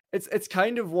 exactly. It's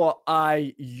kind of what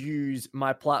I use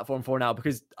my platform for now,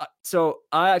 because so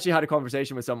I actually had a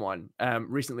conversation with someone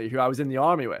recently who I was in the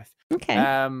army with. Okay.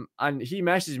 And he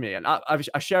messaged me, and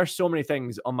I share so many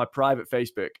things on my private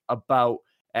Facebook about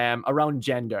around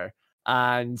gender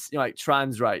and like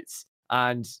trans rights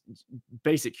and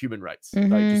basic human rights,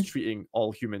 like just treating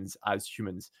all humans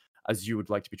as you would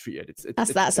like to be treated.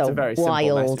 That's a very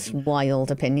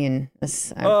wild opinion.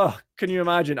 Can you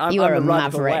imagine? You are a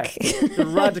maverick. The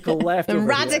radical left. The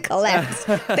radical left.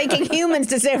 Thinking humans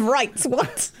deserve rights.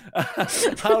 What?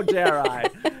 How dare I?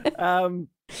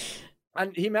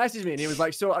 And he messaged me and he was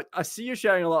like, so I see you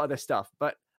sharing a lot of this stuff,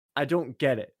 but I don't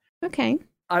get it. Okay.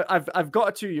 I've got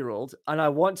a 2-year-old and I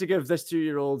want to give this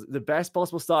 2-year-old the best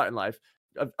possible start in life.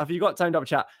 Have you got time to have a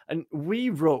chat? And we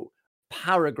wrote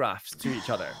paragraphs to each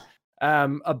other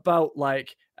about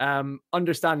like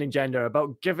understanding gender,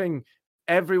 about giving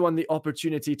everyone the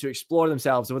opportunity to explore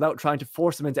themselves without trying to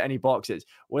force them into any boxes,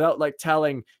 without like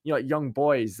telling like young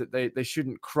boys that they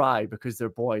shouldn't cry because they're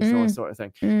boys, all that sort of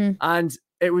thing. And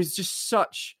it was just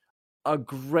such a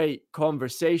great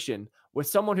conversation with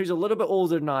someone who's a little bit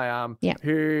older than I am,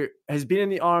 who has been in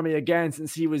the army again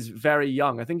since he was very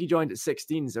young. I think he joined at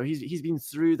 16, so he's been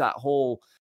through that whole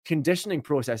conditioning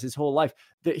process his whole life,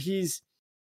 that he's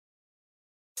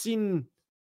seen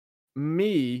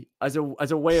me as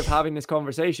a way of having this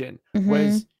conversation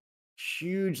was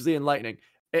hugely enlightening.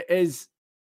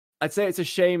 I'd say it's a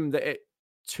shame that it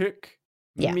took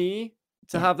me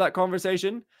to have that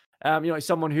conversation. Like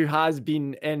someone who has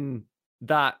been in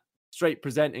that straight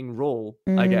presenting role,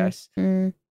 I guess,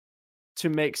 to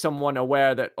make someone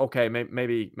aware that, okay,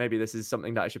 maybe this is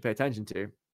something that I should pay attention to.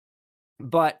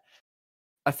 But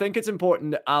I think it's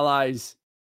important that allies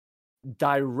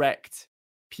direct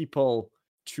people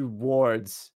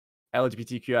towards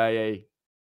LGBTQIA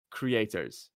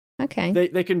creators. Okay.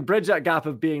 They can bridge that gap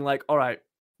of being like, all right,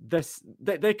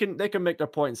 they can make their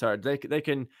points heard. They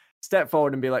can step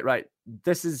forward and be like, right,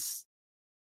 this is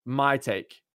my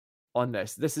take on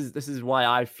this. This is why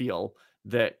I feel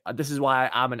that this is why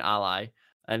I am an ally,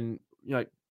 and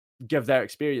give their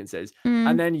experiences,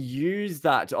 and then use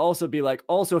that to also be like,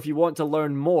 also, if you want to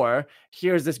learn more,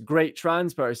 here's this great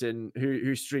trans person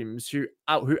who streams, who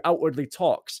outwardly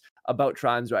talks about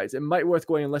trans rights. It might be worth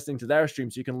going and listening to their stream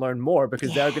so you can learn more,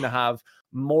 because they're going to have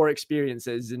more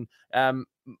experiences and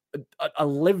a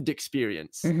lived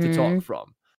experience to talk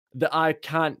from that I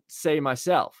can't say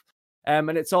myself. And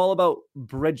it's all about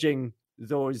bridging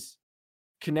those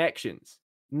connections,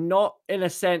 not in a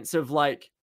sense of like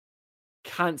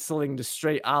canceling the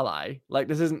straight ally. Like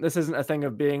this isn't a thing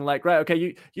of being like, right,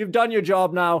 okay, you've done your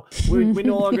job now. We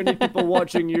no longer need people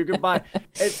watching you. Goodbye.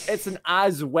 It's an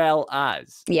as well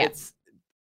as. Yeah. It's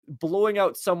blowing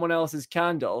out someone else's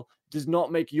candle does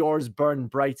not make yours burn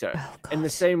brighter. In the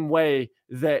same way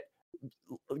that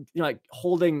like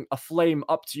holding a flame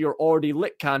up to your already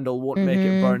lit candle won't make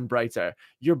it burn brighter.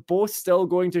 You're both still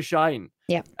going to shine.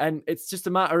 Yeah. And it's just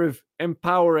a matter of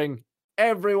empowering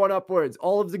everyone upwards,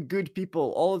 all of the good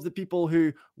people, all of the people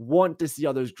who want to see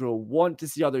others grow, want to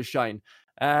see others shine.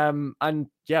 And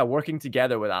working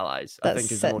together with allies, I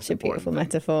think is the most important. That's such a beautiful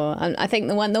metaphor. And I think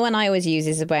the one I always use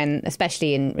is when,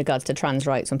 especially in regards to trans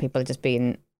rights, when people are just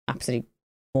being absolute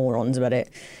morons about it,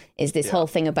 is this whole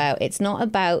thing about, it's not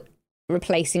about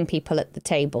replacing people at the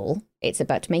table, it's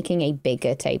about making a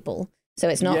bigger table. So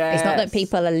it's not that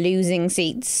people are losing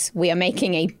seats, we are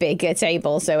making a bigger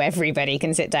table so everybody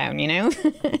can sit down,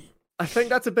 I think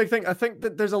that's a big thing. I think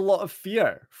that there's a lot of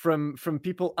fear from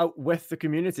people out with the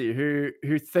community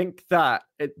who think that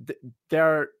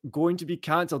they're going to be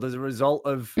cancelled as a result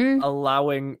of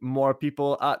allowing more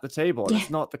people at the table. And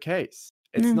it's not the case.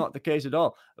 It's not the case at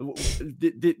all.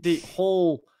 The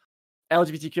whole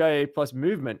LGBTQIA plus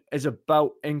movement is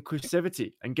about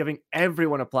inclusivity and giving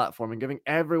everyone a platform and giving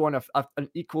everyone an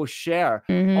equal share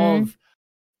of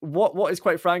what is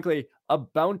quite frankly a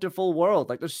bountiful world.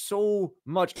 Like there's so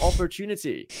much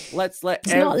opportunity. Let's let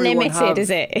it's not limited, is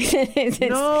it?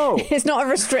 No, it's not a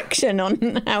restriction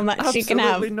on how much you can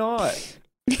have. Absolutely not.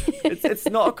 It's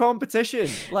not a competition.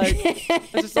 Like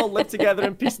let's just all live together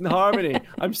in peace and harmony.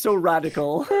 I'm so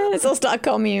radical. Let's all start a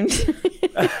commune.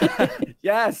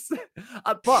 Yes,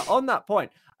 but on that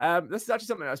point, this is actually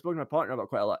something I've spoken to my partner about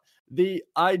quite a lot. The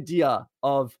idea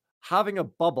of having a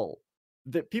bubble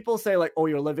that people say like, "Oh,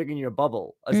 you're living in your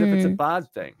bubble," as if it's a bad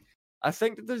thing. I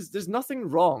think that there's nothing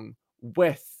wrong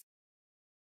with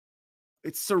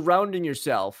it's surrounding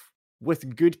yourself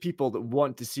with good people that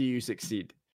want to see you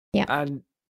succeed. Yeah, and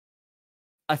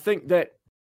I think that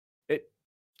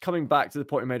coming back to the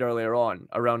point I made earlier on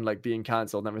around like being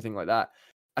cancelled and everything like that,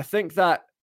 I think that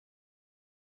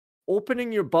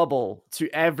opening your bubble to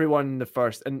everyone in the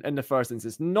first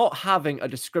instance, not having a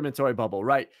discriminatory bubble,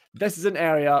 right? This is an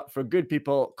area for good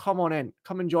people. Come on in,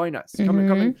 come and join us. Come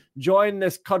and join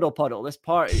this cuddle puddle, this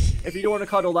party. If you don't want to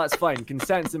cuddle, that's fine.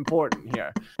 Consent's important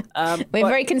here. We're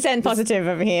very consent positive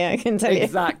over here, I can tell you.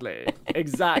 Exactly.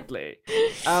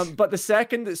 But the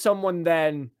second that someone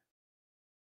then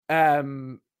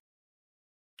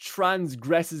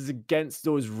transgresses against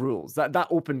those rules, that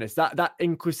openness, that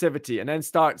inclusivity, and then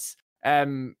starts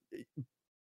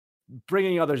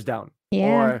bringing others down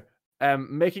or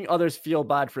making others feel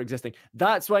bad for existing,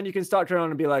 that's when you can start turning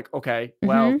around and be like, okay,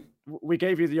 well, we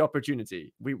gave you the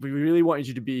opportunity. We really wanted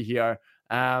you to be here.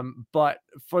 But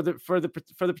for the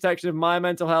protection of my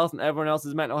mental health and everyone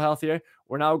else's mental health here,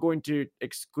 we're now going to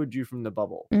exclude you from the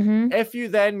bubble. If you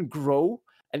then grow,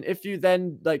 and if you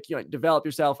then develop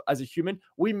yourself as a human,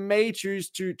 we may choose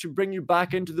to bring you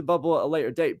back into the bubble at a later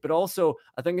date. But also,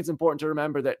 I think it's important to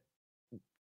remember that,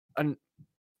 I'm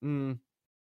going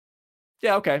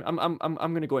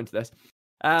to go into this.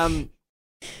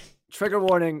 Trigger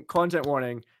warning, content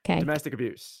warning, domestic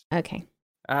abuse. Okay.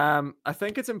 I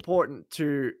think it's important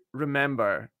to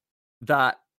remember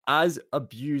that as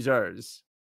abusers,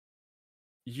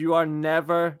 you are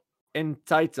never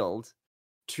entitled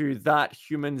to that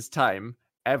human's time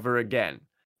ever again.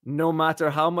 No matter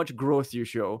how much growth you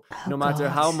show, no matter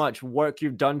how much work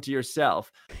you've done to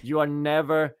yourself, you are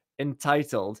never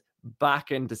entitled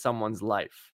back into someone's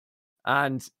life.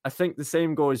 And I think the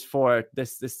same goes for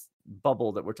this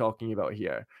bubble that we're talking about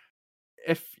here.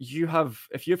 If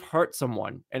you've hurt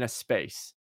someone in a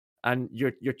space and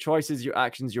your choices, your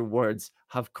actions, your words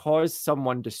have caused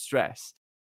someone distress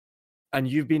and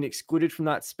you've been excluded from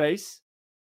that space,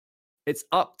 it's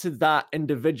up to that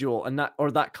individual and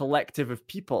that collective of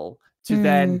people to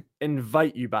then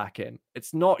invite you back in.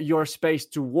 It's not your space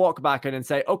to walk back in and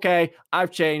say, okay, I've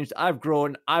changed, I've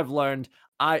grown, I've learned,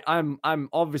 I'm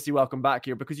obviously welcome back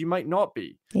here, because you might not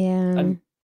be. Yeah. And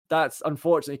that's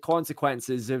unfortunately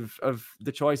consequences of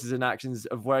the choices and actions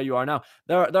of where you are now.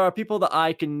 There are people that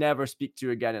I can never speak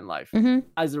to again in life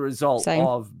as a result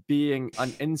of being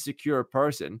an insecure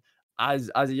person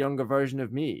as a younger version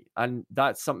of me. And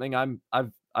that's something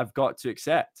I've got to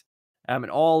accept. And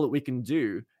all that we can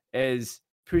do is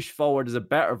push forward as a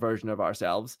better version of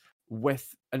ourselves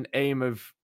with an aim of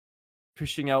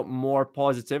pushing out more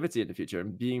positivity in the future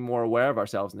and being more aware of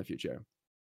ourselves in the future.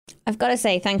 I've got to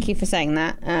say thank you for saying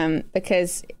that,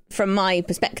 because from my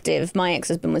perspective, my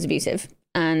ex-husband was abusive.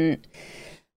 And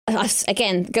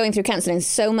again, going through counselling,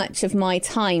 so much of my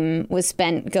time was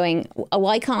spent going,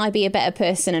 why can't I be a better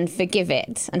person and forgive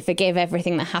it and forgive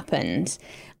everything that happened?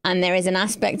 And there is an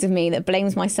aspect of me that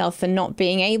blames myself for not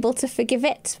being able to forgive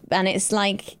it. And it's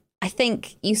like, I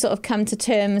think you sort of come to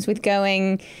terms with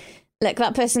going, look,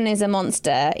 that person is a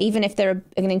monster. Even if they're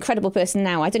an incredible person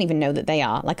now, I don't even know that they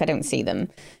are. Like, I don't see them.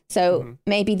 So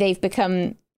maybe they've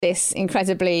become this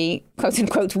incredibly, quote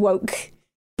unquote, woke,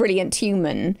 brilliant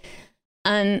human.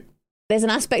 And there's an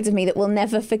aspect of me that will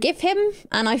never forgive him.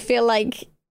 And I feel like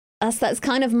that's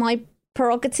kind of my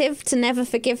prerogative to never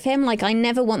forgive him. Like, I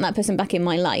never want that person back in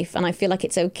my life. And I feel like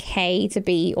it's okay to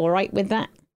be all right with that.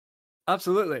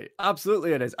 Absolutely.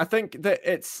 Absolutely it is. I think that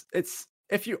it's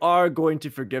if you are going to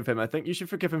forgive him, I think you should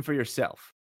forgive him for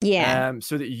yourself. Yeah.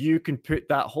 So that you can put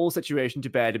that whole situation to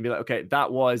bed and be like, okay,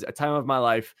 that was a time of my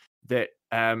life that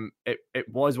it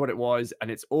was what it was,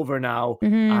 and it's over now,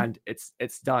 and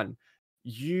it's done.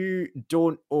 You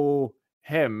don't owe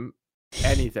him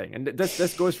anything. And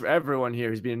this goes for everyone here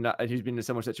who's been in a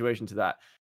similar situation to that.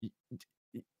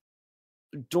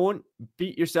 Don't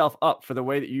beat yourself up for the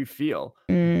way that you feel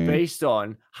based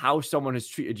on how someone has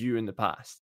treated you in the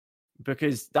past,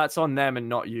 because that's on them and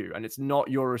not you. And it's not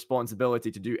your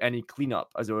responsibility to do any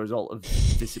cleanup as a result of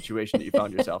the situation that you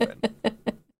found yourself in.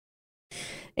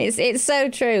 It's so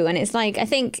true. And it's like, I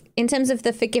think in terms of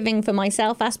the forgiving for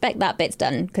myself aspect, that bit's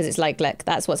done, because it's like, look,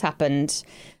 that's what's happened.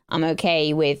 I'm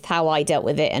okay with how I dealt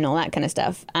with it and all that kind of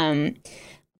stuff.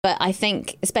 But I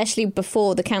think, especially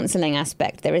before the counselling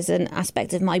aspect, there is an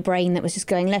aspect of my brain that was just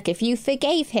going, look, if you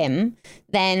forgave him,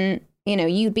 then, you know,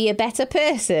 you'd be a better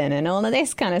person and all of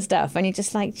this kind of stuff. And you're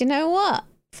just like, do you know what?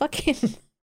 Fucking...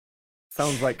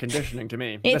 Sounds like conditioning to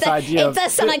me. It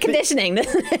does sound like conditioning.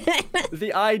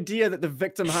 The idea that the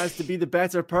victim has to be the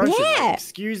better person. Yeah. Like,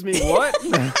 excuse me, what?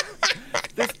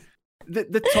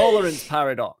 The tolerance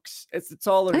paradox. It's the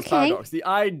tolerance paradox. The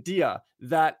idea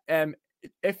that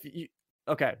if you...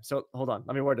 Okay, so hold on.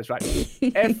 Let me word this right.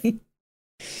 If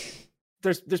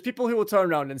there's people who will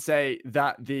turn around and say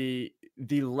that the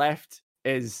left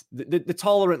is the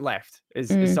tolerant left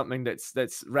is something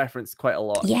that's referenced quite a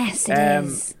lot. Yes, it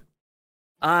is.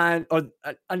 And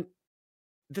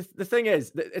the thing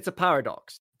is, it's a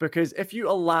paradox, because if you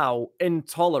allow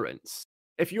intolerance,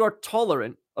 if you are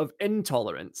tolerant of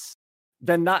intolerance,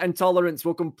 then that intolerance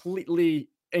will completely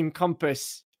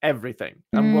encompass everything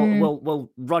and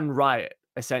will run riot,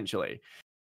 essentially.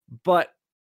 But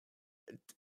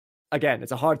again,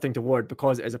 it's a hard thing to word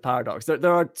because it is a paradox.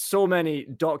 There are so many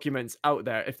documents out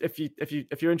there.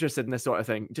 If you're interested in this sort of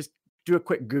thing, just do a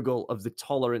quick Google of the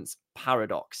tolerance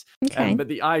paradox. Okay. But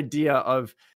the idea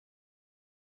of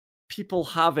people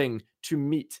having to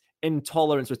meet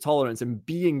intolerance with tolerance and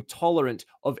being tolerant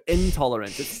of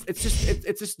intolerance, it's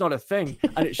just not a thing,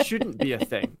 and it shouldn't be a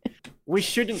thing.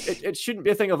 It shouldn't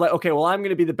be a thing of like, okay, well, I'm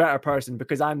going to be the better person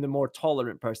because I'm the more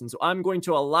tolerant person, so I'm going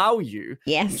to allow you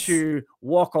to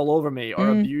walk all over me or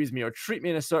abuse me or treat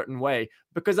me in a certain way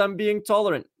because I'm being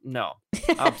tolerant. No,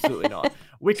 absolutely not.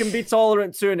 We can be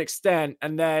tolerant to an extent,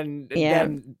 and then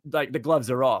like the gloves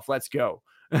are off. Let's go.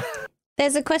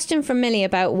 There's a question from Millie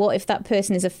about what if that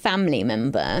person is a family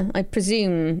member. I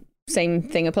presume same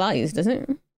thing applies, doesn't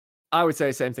it? I would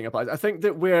say same thing applies. I think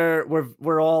that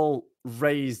we're all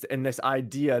raised in this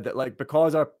idea that, like,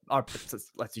 because our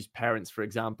let's use parents for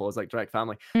example as like direct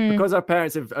family, because our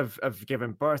parents have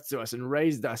given birth to us and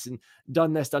raised us and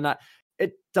done this, done that,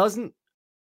 it doesn't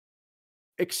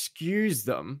excuse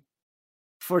them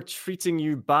for treating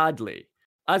you badly.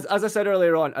 As I said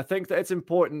earlier on, I think that it's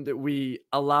important that we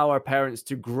allow our parents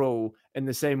to grow in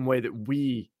the same way that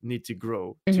we need to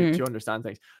grow to understand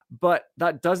things. But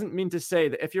that doesn't mean to say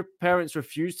that if your parents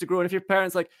refuse to grow, and if your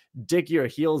parents like dig your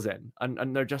heels in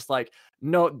and they're just like,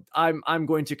 no, I'm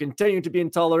going to continue to be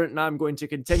intolerant and I'm going to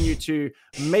continue to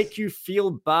make you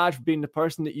feel bad for being the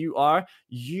person that you are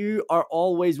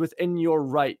always within your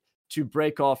right to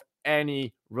break off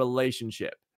any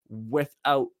relationship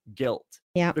without guilt.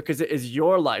 Yeah. Because it is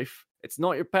your life. It's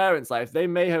not your parents' life. They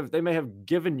may have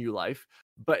given you life,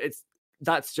 but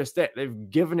that's just it. They've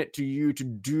given it to you to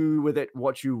do with it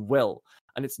what you will.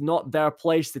 And it's not their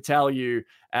place to tell you,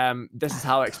 this is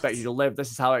how I expect you to live.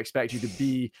 This is how I expect you to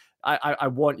be. I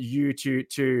want you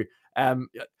to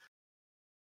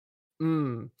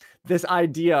this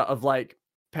idea of like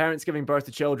parents giving birth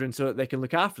to children so that they can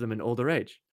look after them in older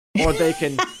age, or they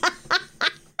can.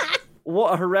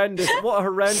 What a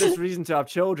horrendous reason to have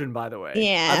children, by the way.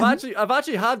 Yeah. I've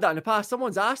actually had that in the past.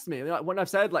 Someone's asked me when I've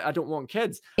said like I don't want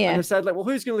kids, and they've said like, well,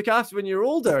 who's going to look after when you're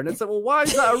older? And it's like, well, why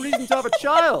is that a reason to have a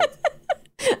child?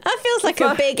 That feels like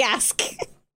a big ask.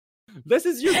 This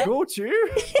is your go-to.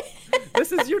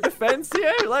 This is your defense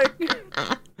here. Like,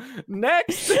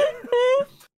 next.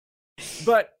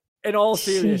 But in all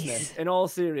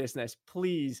seriousness,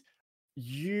 please,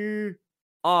 you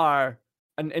are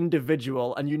an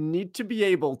individual and you need to be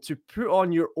able to put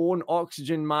on your own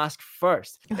oxygen mask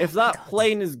first. If that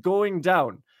plane is going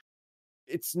down,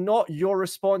 it's not your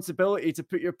responsibility to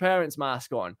put your parents'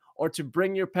 mask on or to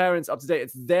bring your parents up to date.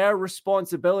 It's their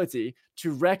responsibility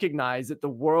to recognize that the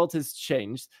world has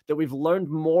changed, that we've learned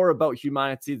more about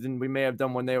humanity than we may have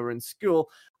done when they were in school.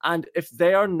 And if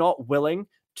they are not willing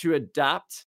to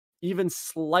adapt even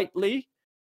slightly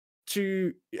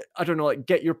to, I don't know, like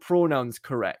get your pronouns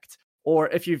correct, or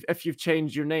if you've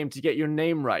changed your name to get your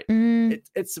name right,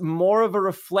 it's more of a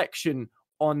reflection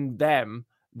on them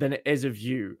than it is of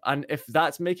you. And if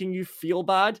that's making you feel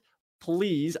bad,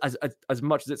 please, as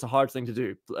much as it's a hard thing to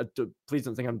do, please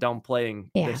don't think I'm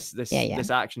downplaying this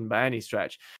action by any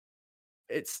stretch.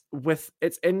 It's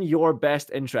in your best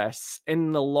interests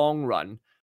in the long run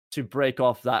to break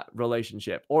off that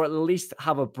relationship, or at least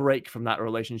have a break from that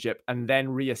relationship and then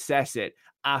reassess it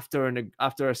after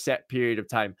a set period of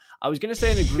time. I was going to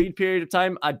say an agreed period of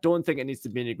time. I don't think it needs to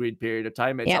be an agreed period of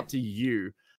time. It's up to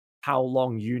you how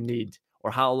long you need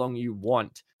or how long you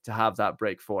want to have that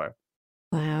break for.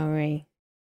 Wow,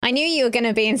 I knew you were going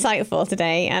to be insightful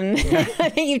today, and I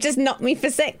think you've just knocked me for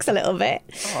 6 a little bit.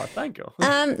 Oh, thank you.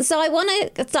 So I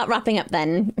want to start wrapping up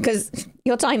then, because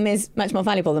your time is much more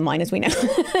valuable than mine, as we know.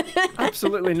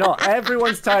 Absolutely not.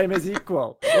 Everyone's time is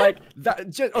equal. Like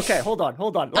that. Okay, hold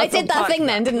on. I did that thing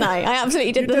then, didn't I? I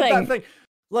absolutely did the thing. That thing.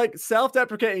 Like,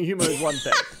 self-deprecating humor is one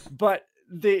thing, but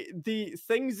the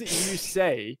things that you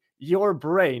say, your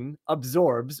brain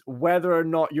absorbs whether or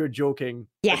not you're joking.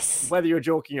 Yes. Whether you're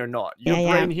joking or not. Your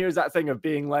brain hears that thing of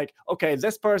being like, okay,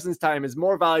 this person's time is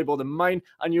more valuable than mine,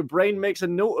 and your brain makes a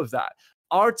note of that.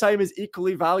 Our time is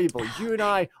equally valuable. You and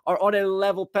I are on a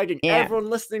level pegging.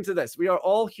 Everyone listening to this, we are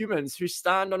all humans who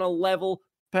stand on a level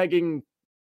pegging,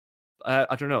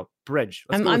 I don't know, bridge.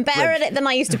 I'm better at it than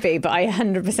I used to be, but I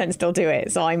 100% still do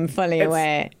it, so I'm fully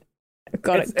aware.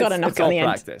 Got to knock it on the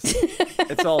end.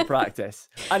 It's all practice.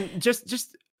 And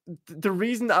just the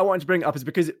reason that I wanted to bring it up is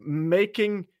because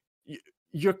making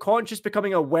your conscious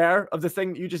becoming aware of the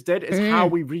thing that you just did is how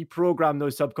we reprogram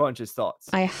those subconscious thoughts.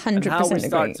 I 100% agree. How we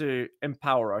start to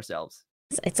empower ourselves.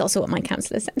 It's also what my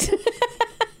counsellor said.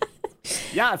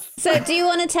 Yes. So do you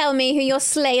want to tell me who your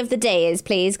slay of the day is,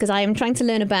 please? Because I am trying to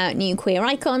learn about new queer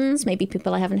icons, maybe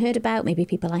people I haven't heard about, maybe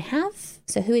people I have.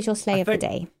 So who is your slay of the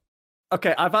day?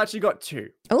 Okay, I've actually got 2.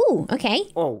 Oh, okay.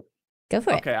 Oh. Go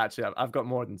for it. Okay, actually, I've got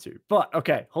more than 2. But,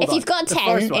 okay, hold on. If you've got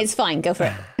 10, it's fine. Go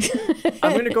for it.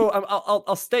 I'm going to go...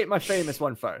 I'll state my famous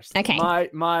one first. Okay.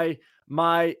 My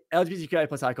LGBTQI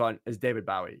plus icon is David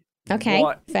Bowie. Okay,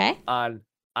 fair. An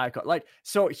icon. Like,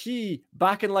 so he,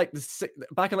 back in the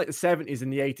 70s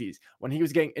and the 80s, when he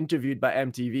was getting interviewed by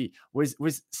MTV, was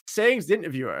saying to the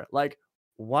interviewer, like,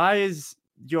 why is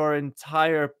your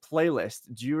entire playlist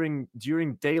during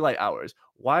daylight hours,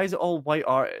 why is it all white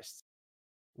artists?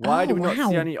 Why do we not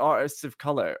see any artists of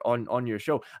color on your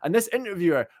show? And this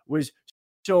interviewer was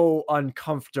so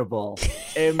uncomfortable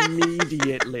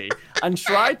immediately and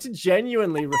tried to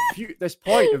genuinely refute this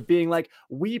point of being like,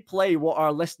 we play what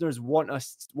our listeners want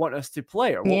us to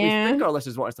play, or what we think our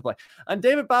listeners want us to play. And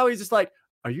David Bowie's just like,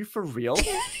 are you for real?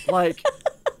 Like,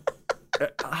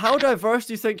 how diverse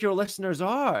do you think your listeners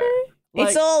are? Like,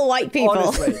 it's all white people.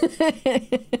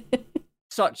 Honestly,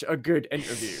 such a good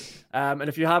interview. And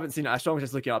if you haven't seen it, I strongly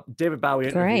just look it up. David Bowie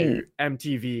interview,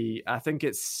 MTV. I think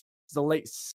it's the late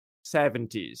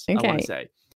 70s. I want to say.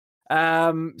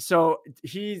 So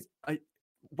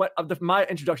my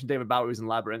introduction to David Bowie was in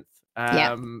Labyrinth.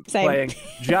 Playing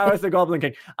Jareth the Goblin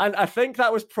King, and I think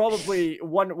that was probably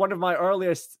one of my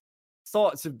earliest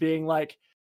thoughts of being like,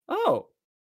 oh,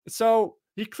 so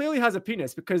he clearly has a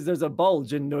penis because there's a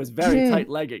bulge in those very tight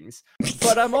leggings.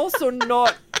 But I'm also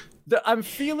not... I'm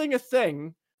feeling a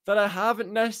thing that I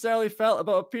haven't necessarily felt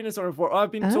about a penis owner before.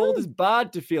 I've been told is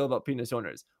bad to feel about penis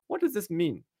owners. What does this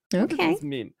mean? What does this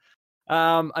mean?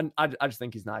 And I just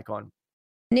think he's an icon.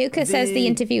 Nuka says the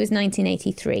interview was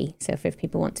 1983. So if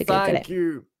people want to Google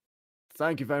it.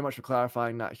 Thank you very much for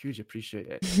clarifying that. Hugely appreciate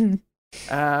it.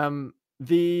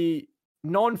 The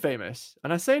non-famous,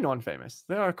 and I say non-famous,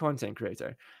 they are a content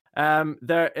creator.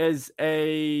 There is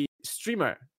a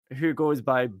streamer who goes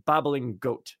by Babbling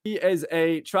Goat. He is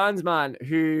a trans man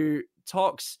who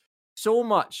talks so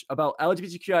much about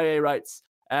LGBTQIA rights.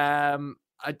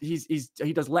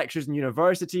 He does lectures in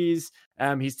universities.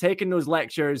 He's taken those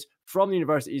lectures from the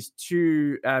universities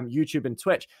to YouTube and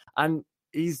Twitch, and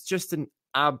he's just an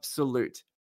absolute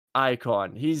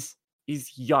icon. He's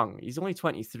young. He's only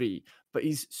 23, but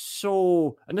he's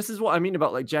so, and this is what I mean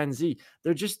about like Gen Z.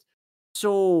 They're just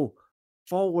so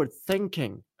forward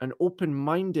thinking and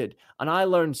open-minded, and I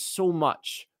learned so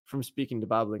much from speaking to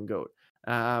Babbling Goat.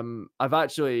 I've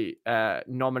actually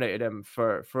nominated him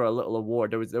for a little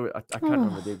award. I can't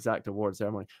remember the exact award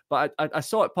ceremony, but I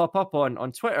saw it pop up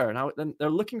on Twitter, and they're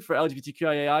looking for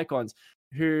LGBTQIA icons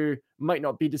who might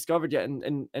not be discovered yet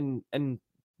in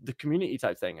the community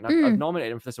type thing, and I've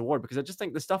nominated him for this award because I just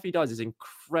think the stuff he does is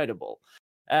incredible.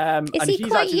 Is he he's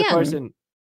quite actually young? The person.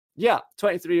 Yeah,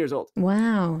 23 years old.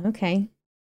 Wow. Okay.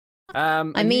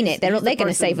 I mean it. They're going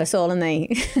to save us all, aren't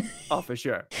they? Oh, for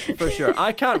sure.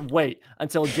 I can't wait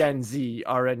until Gen Z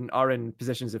are in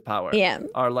positions of power. Yeah,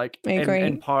 are like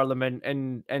in Parliament,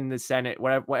 in the Senate,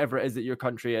 whatever it is that your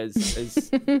country is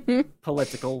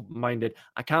political minded.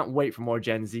 I can't wait for more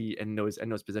Gen Z in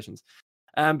those positions.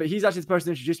 But he's actually the person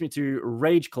who introduced me to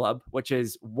Rage Club, which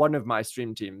is one of my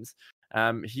stream teams.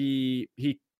 He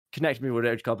connected me with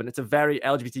Rage Club, and it's a very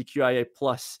LGBTQIA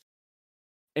plus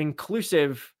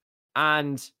inclusive,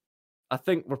 and I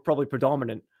think we're probably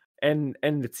predominant in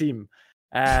the team.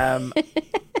 And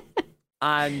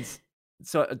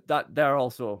so that they're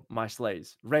also my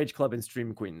slays. Rage Club and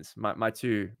Stream Queens, my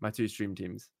two stream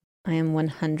teams. I am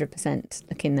 100%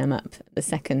 looking them up the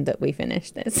second that we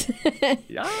finish this.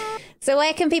 Yeah. So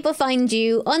where can people find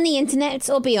you on the internet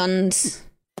or beyond?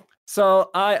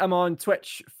 So I am on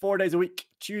Twitch 4 days a week.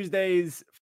 Tuesdays,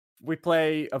 we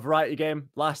play a variety game.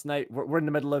 Last night, we're in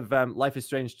the middle of Life is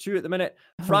Strange 2 at the minute.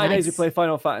 Fridays, we play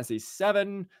Final Fantasy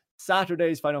 7.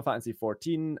 Saturdays, Final Fantasy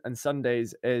 14. And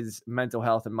Sundays is mental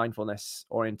health and mindfulness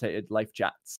orientated life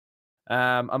chats.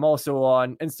 I'm also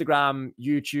on Instagram,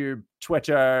 YouTube,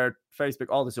 Twitter, Facebook,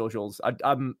 all the socials.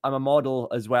 I'm a model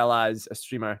as well as a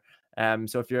streamer.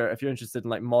 So if you're interested in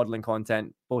like modeling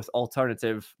content, both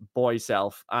alternative boy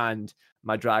self and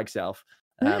my drag self,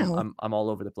 I'm all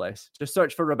over the place. Just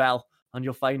search for Rebel and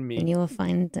you'll find me. And you'll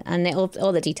find, and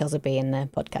all the details will be in the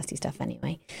podcasty stuff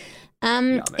anyway.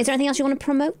 Is there anything else you want to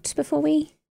promote before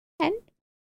we end?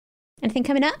 Anything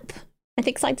coming up?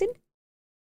 Anything exciting?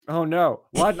 Oh no!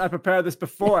 Why didn't I prepare this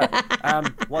before?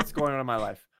 What's going on in my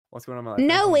life?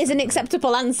 No is an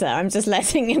acceptable answer. I'm just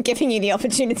giving you the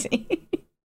opportunity.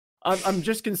 I'm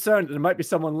just concerned that there might be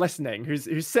someone listening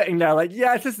who's sitting there like,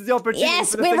 yes, this is the opportunity.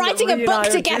 Yes, we're writing a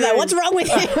book together. What's wrong with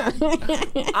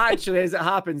you? Actually, as it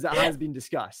happens, it has been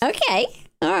discussed. Okay,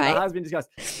 all right. It has been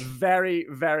discussed. Very,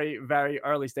 very, very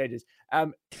early stages.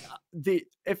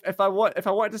 If I want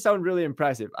to sound really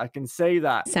impressive, I can say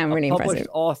that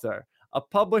a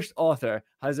published author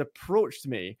has approached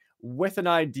me with an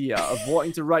idea of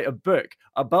wanting to write a book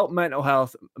about mental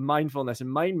health, mindfulness,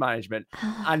 and mind management,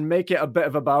 and make it a bit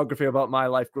of a biography about my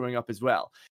life growing up as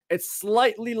well. It's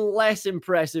slightly less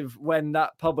impressive when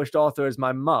that published author is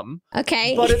my mum.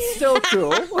 Okay. But it's still cool.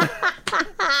 But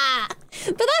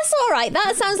that's all right.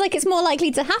 That sounds like it's more likely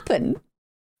to happen.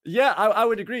 Yeah, I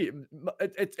would agree.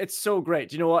 It's so great.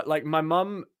 Do you know what? Like my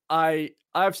mum, I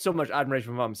have so much admiration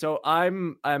for my mum. So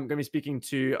I'm going to be speaking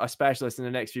to a specialist in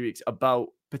the next few weeks about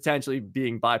potentially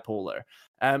being bipolar.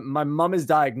 My mum is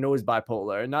diagnosed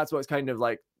bipolar, and that's what's kind of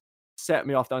like set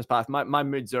me off down this path. My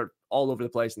moods are all over the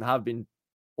place and have been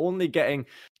only getting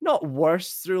not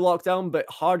worse through lockdown, but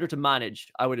harder to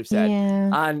manage, I would have said.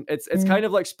 Yeah. And it's kind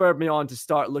of like spurred me on to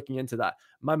start looking into that.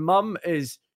 My mum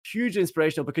is hugely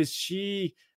inspirational because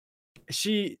she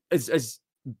is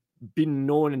been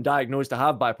known and diagnosed to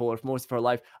have bipolar for most of her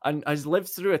life and has lived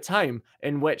through a time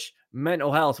in which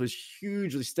mental health was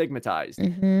hugely stigmatized.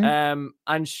 Mm-hmm.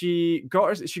 And she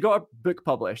got a book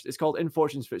published. It's called In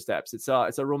Fortune's Footsteps. It's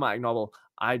a romantic novel.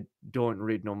 I don't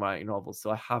read no romantic novels,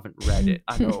 so I haven't read it.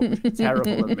 I know,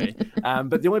 terrible of me.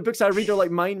 But the only books I read are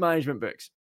like mind management books.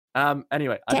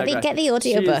 Anyway, get the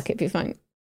audiobook if you find.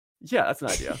 Yeah, that's an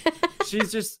idea.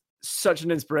 She's just such an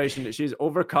inspiration that she's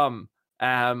overcome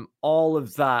all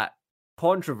of that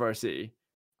controversy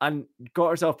and got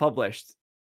herself published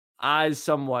as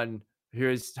someone who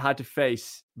has had to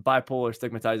face bipolar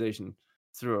stigmatization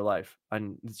through her life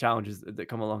and the challenges that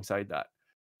come alongside that.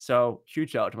 So huge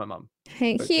shout out to my mum.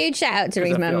 Hey, huge shout out to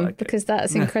his mum because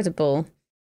that's incredible.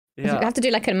 Yeah. You have to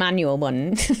do like a manual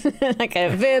one, like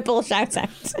a verbal shout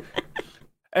out.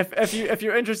 If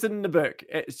you're interested in the book,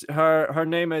 it's her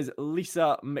name is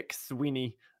Lisa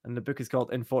McSweeney. And the book is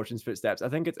called In Fortune's Footsteps. I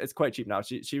think it's quite cheap now.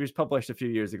 She was published a few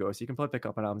years ago, so you can probably pick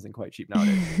up on Amazon quite cheap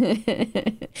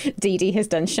nowadays. Dee Dee has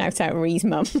done shout out Ree's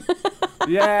mum.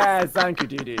 Yeah, thank you,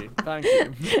 Dee Dee. Thank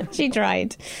you. She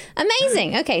tried.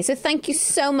 Amazing. Okay, so thank you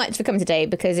so much for coming today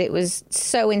because it was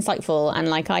so insightful and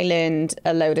like I learned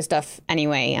a load of stuff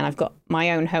anyway, and I've got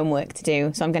my own homework to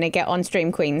do. So I'm going to get on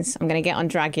Stream Queens. I'm going to get on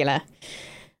Dragula.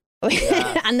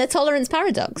 Yeah. And the Tolerance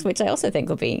Paradox, which I also think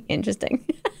will be interesting.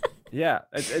 Yeah,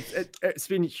 it's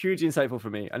been hugely insightful for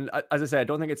me. And as I say, I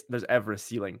don't think there's ever a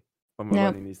ceiling when we're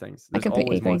learning these things. There's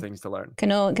always more things to learn. Can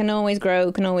always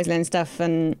grow, can always learn stuff.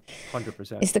 And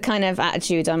 100%. It's the kind of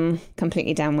attitude I'm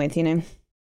completely down with, you know.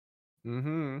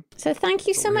 Mm-hmm. So thank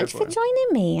you so much for joining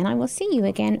me. And I will see you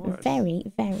again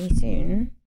very, very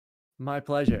soon. My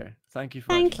pleasure. Thank you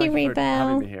for Rebel.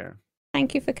 having me here.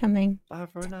 Thank you for coming. Bye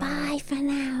for now. Bye for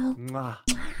now. Mwah.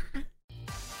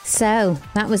 So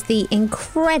that was the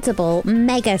incredible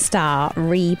megastar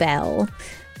Rebel.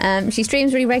 She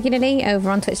streams really regularly over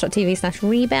on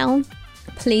twitch.tv/Rebel.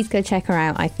 Please go check her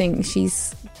out. I think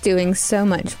she's doing so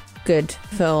much good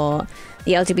for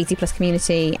the LGBT plus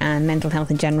community and mental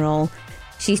health in general.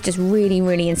 She's just really,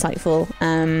 really insightful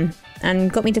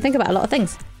and got me to think about a lot of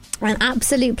things. An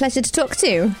absolute pleasure to talk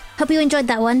to. Hope you enjoyed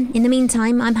that one. In the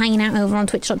meantime, I'm hanging out over on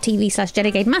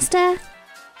twitch.tv/JediGadeMaster.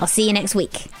 I'll see you next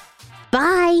week.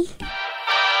 Bye.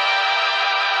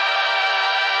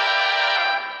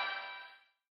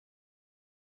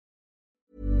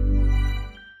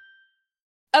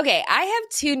 Okay, I have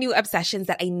two new obsessions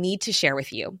that I need to share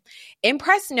with you.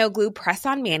 Impress No Glue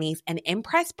Press-On Manis and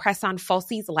Impress Press-On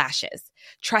Falsies Lashes.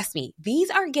 Trust me, these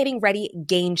are getting ready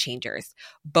game changers.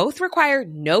 Both require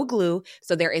no glue,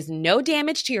 so there is no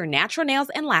damage to your natural nails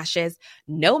and lashes,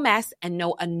 no mess, and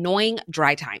no annoying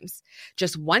dry times.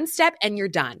 Just one step and you're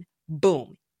done.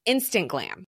 Boom. Instant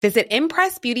glam. Visit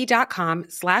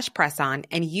impressbeauty.com/presson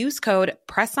and use code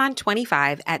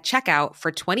PRESSON25 at checkout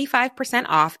for 25%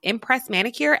 off Impress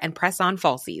Manicure and Press-On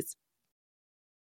Falsies.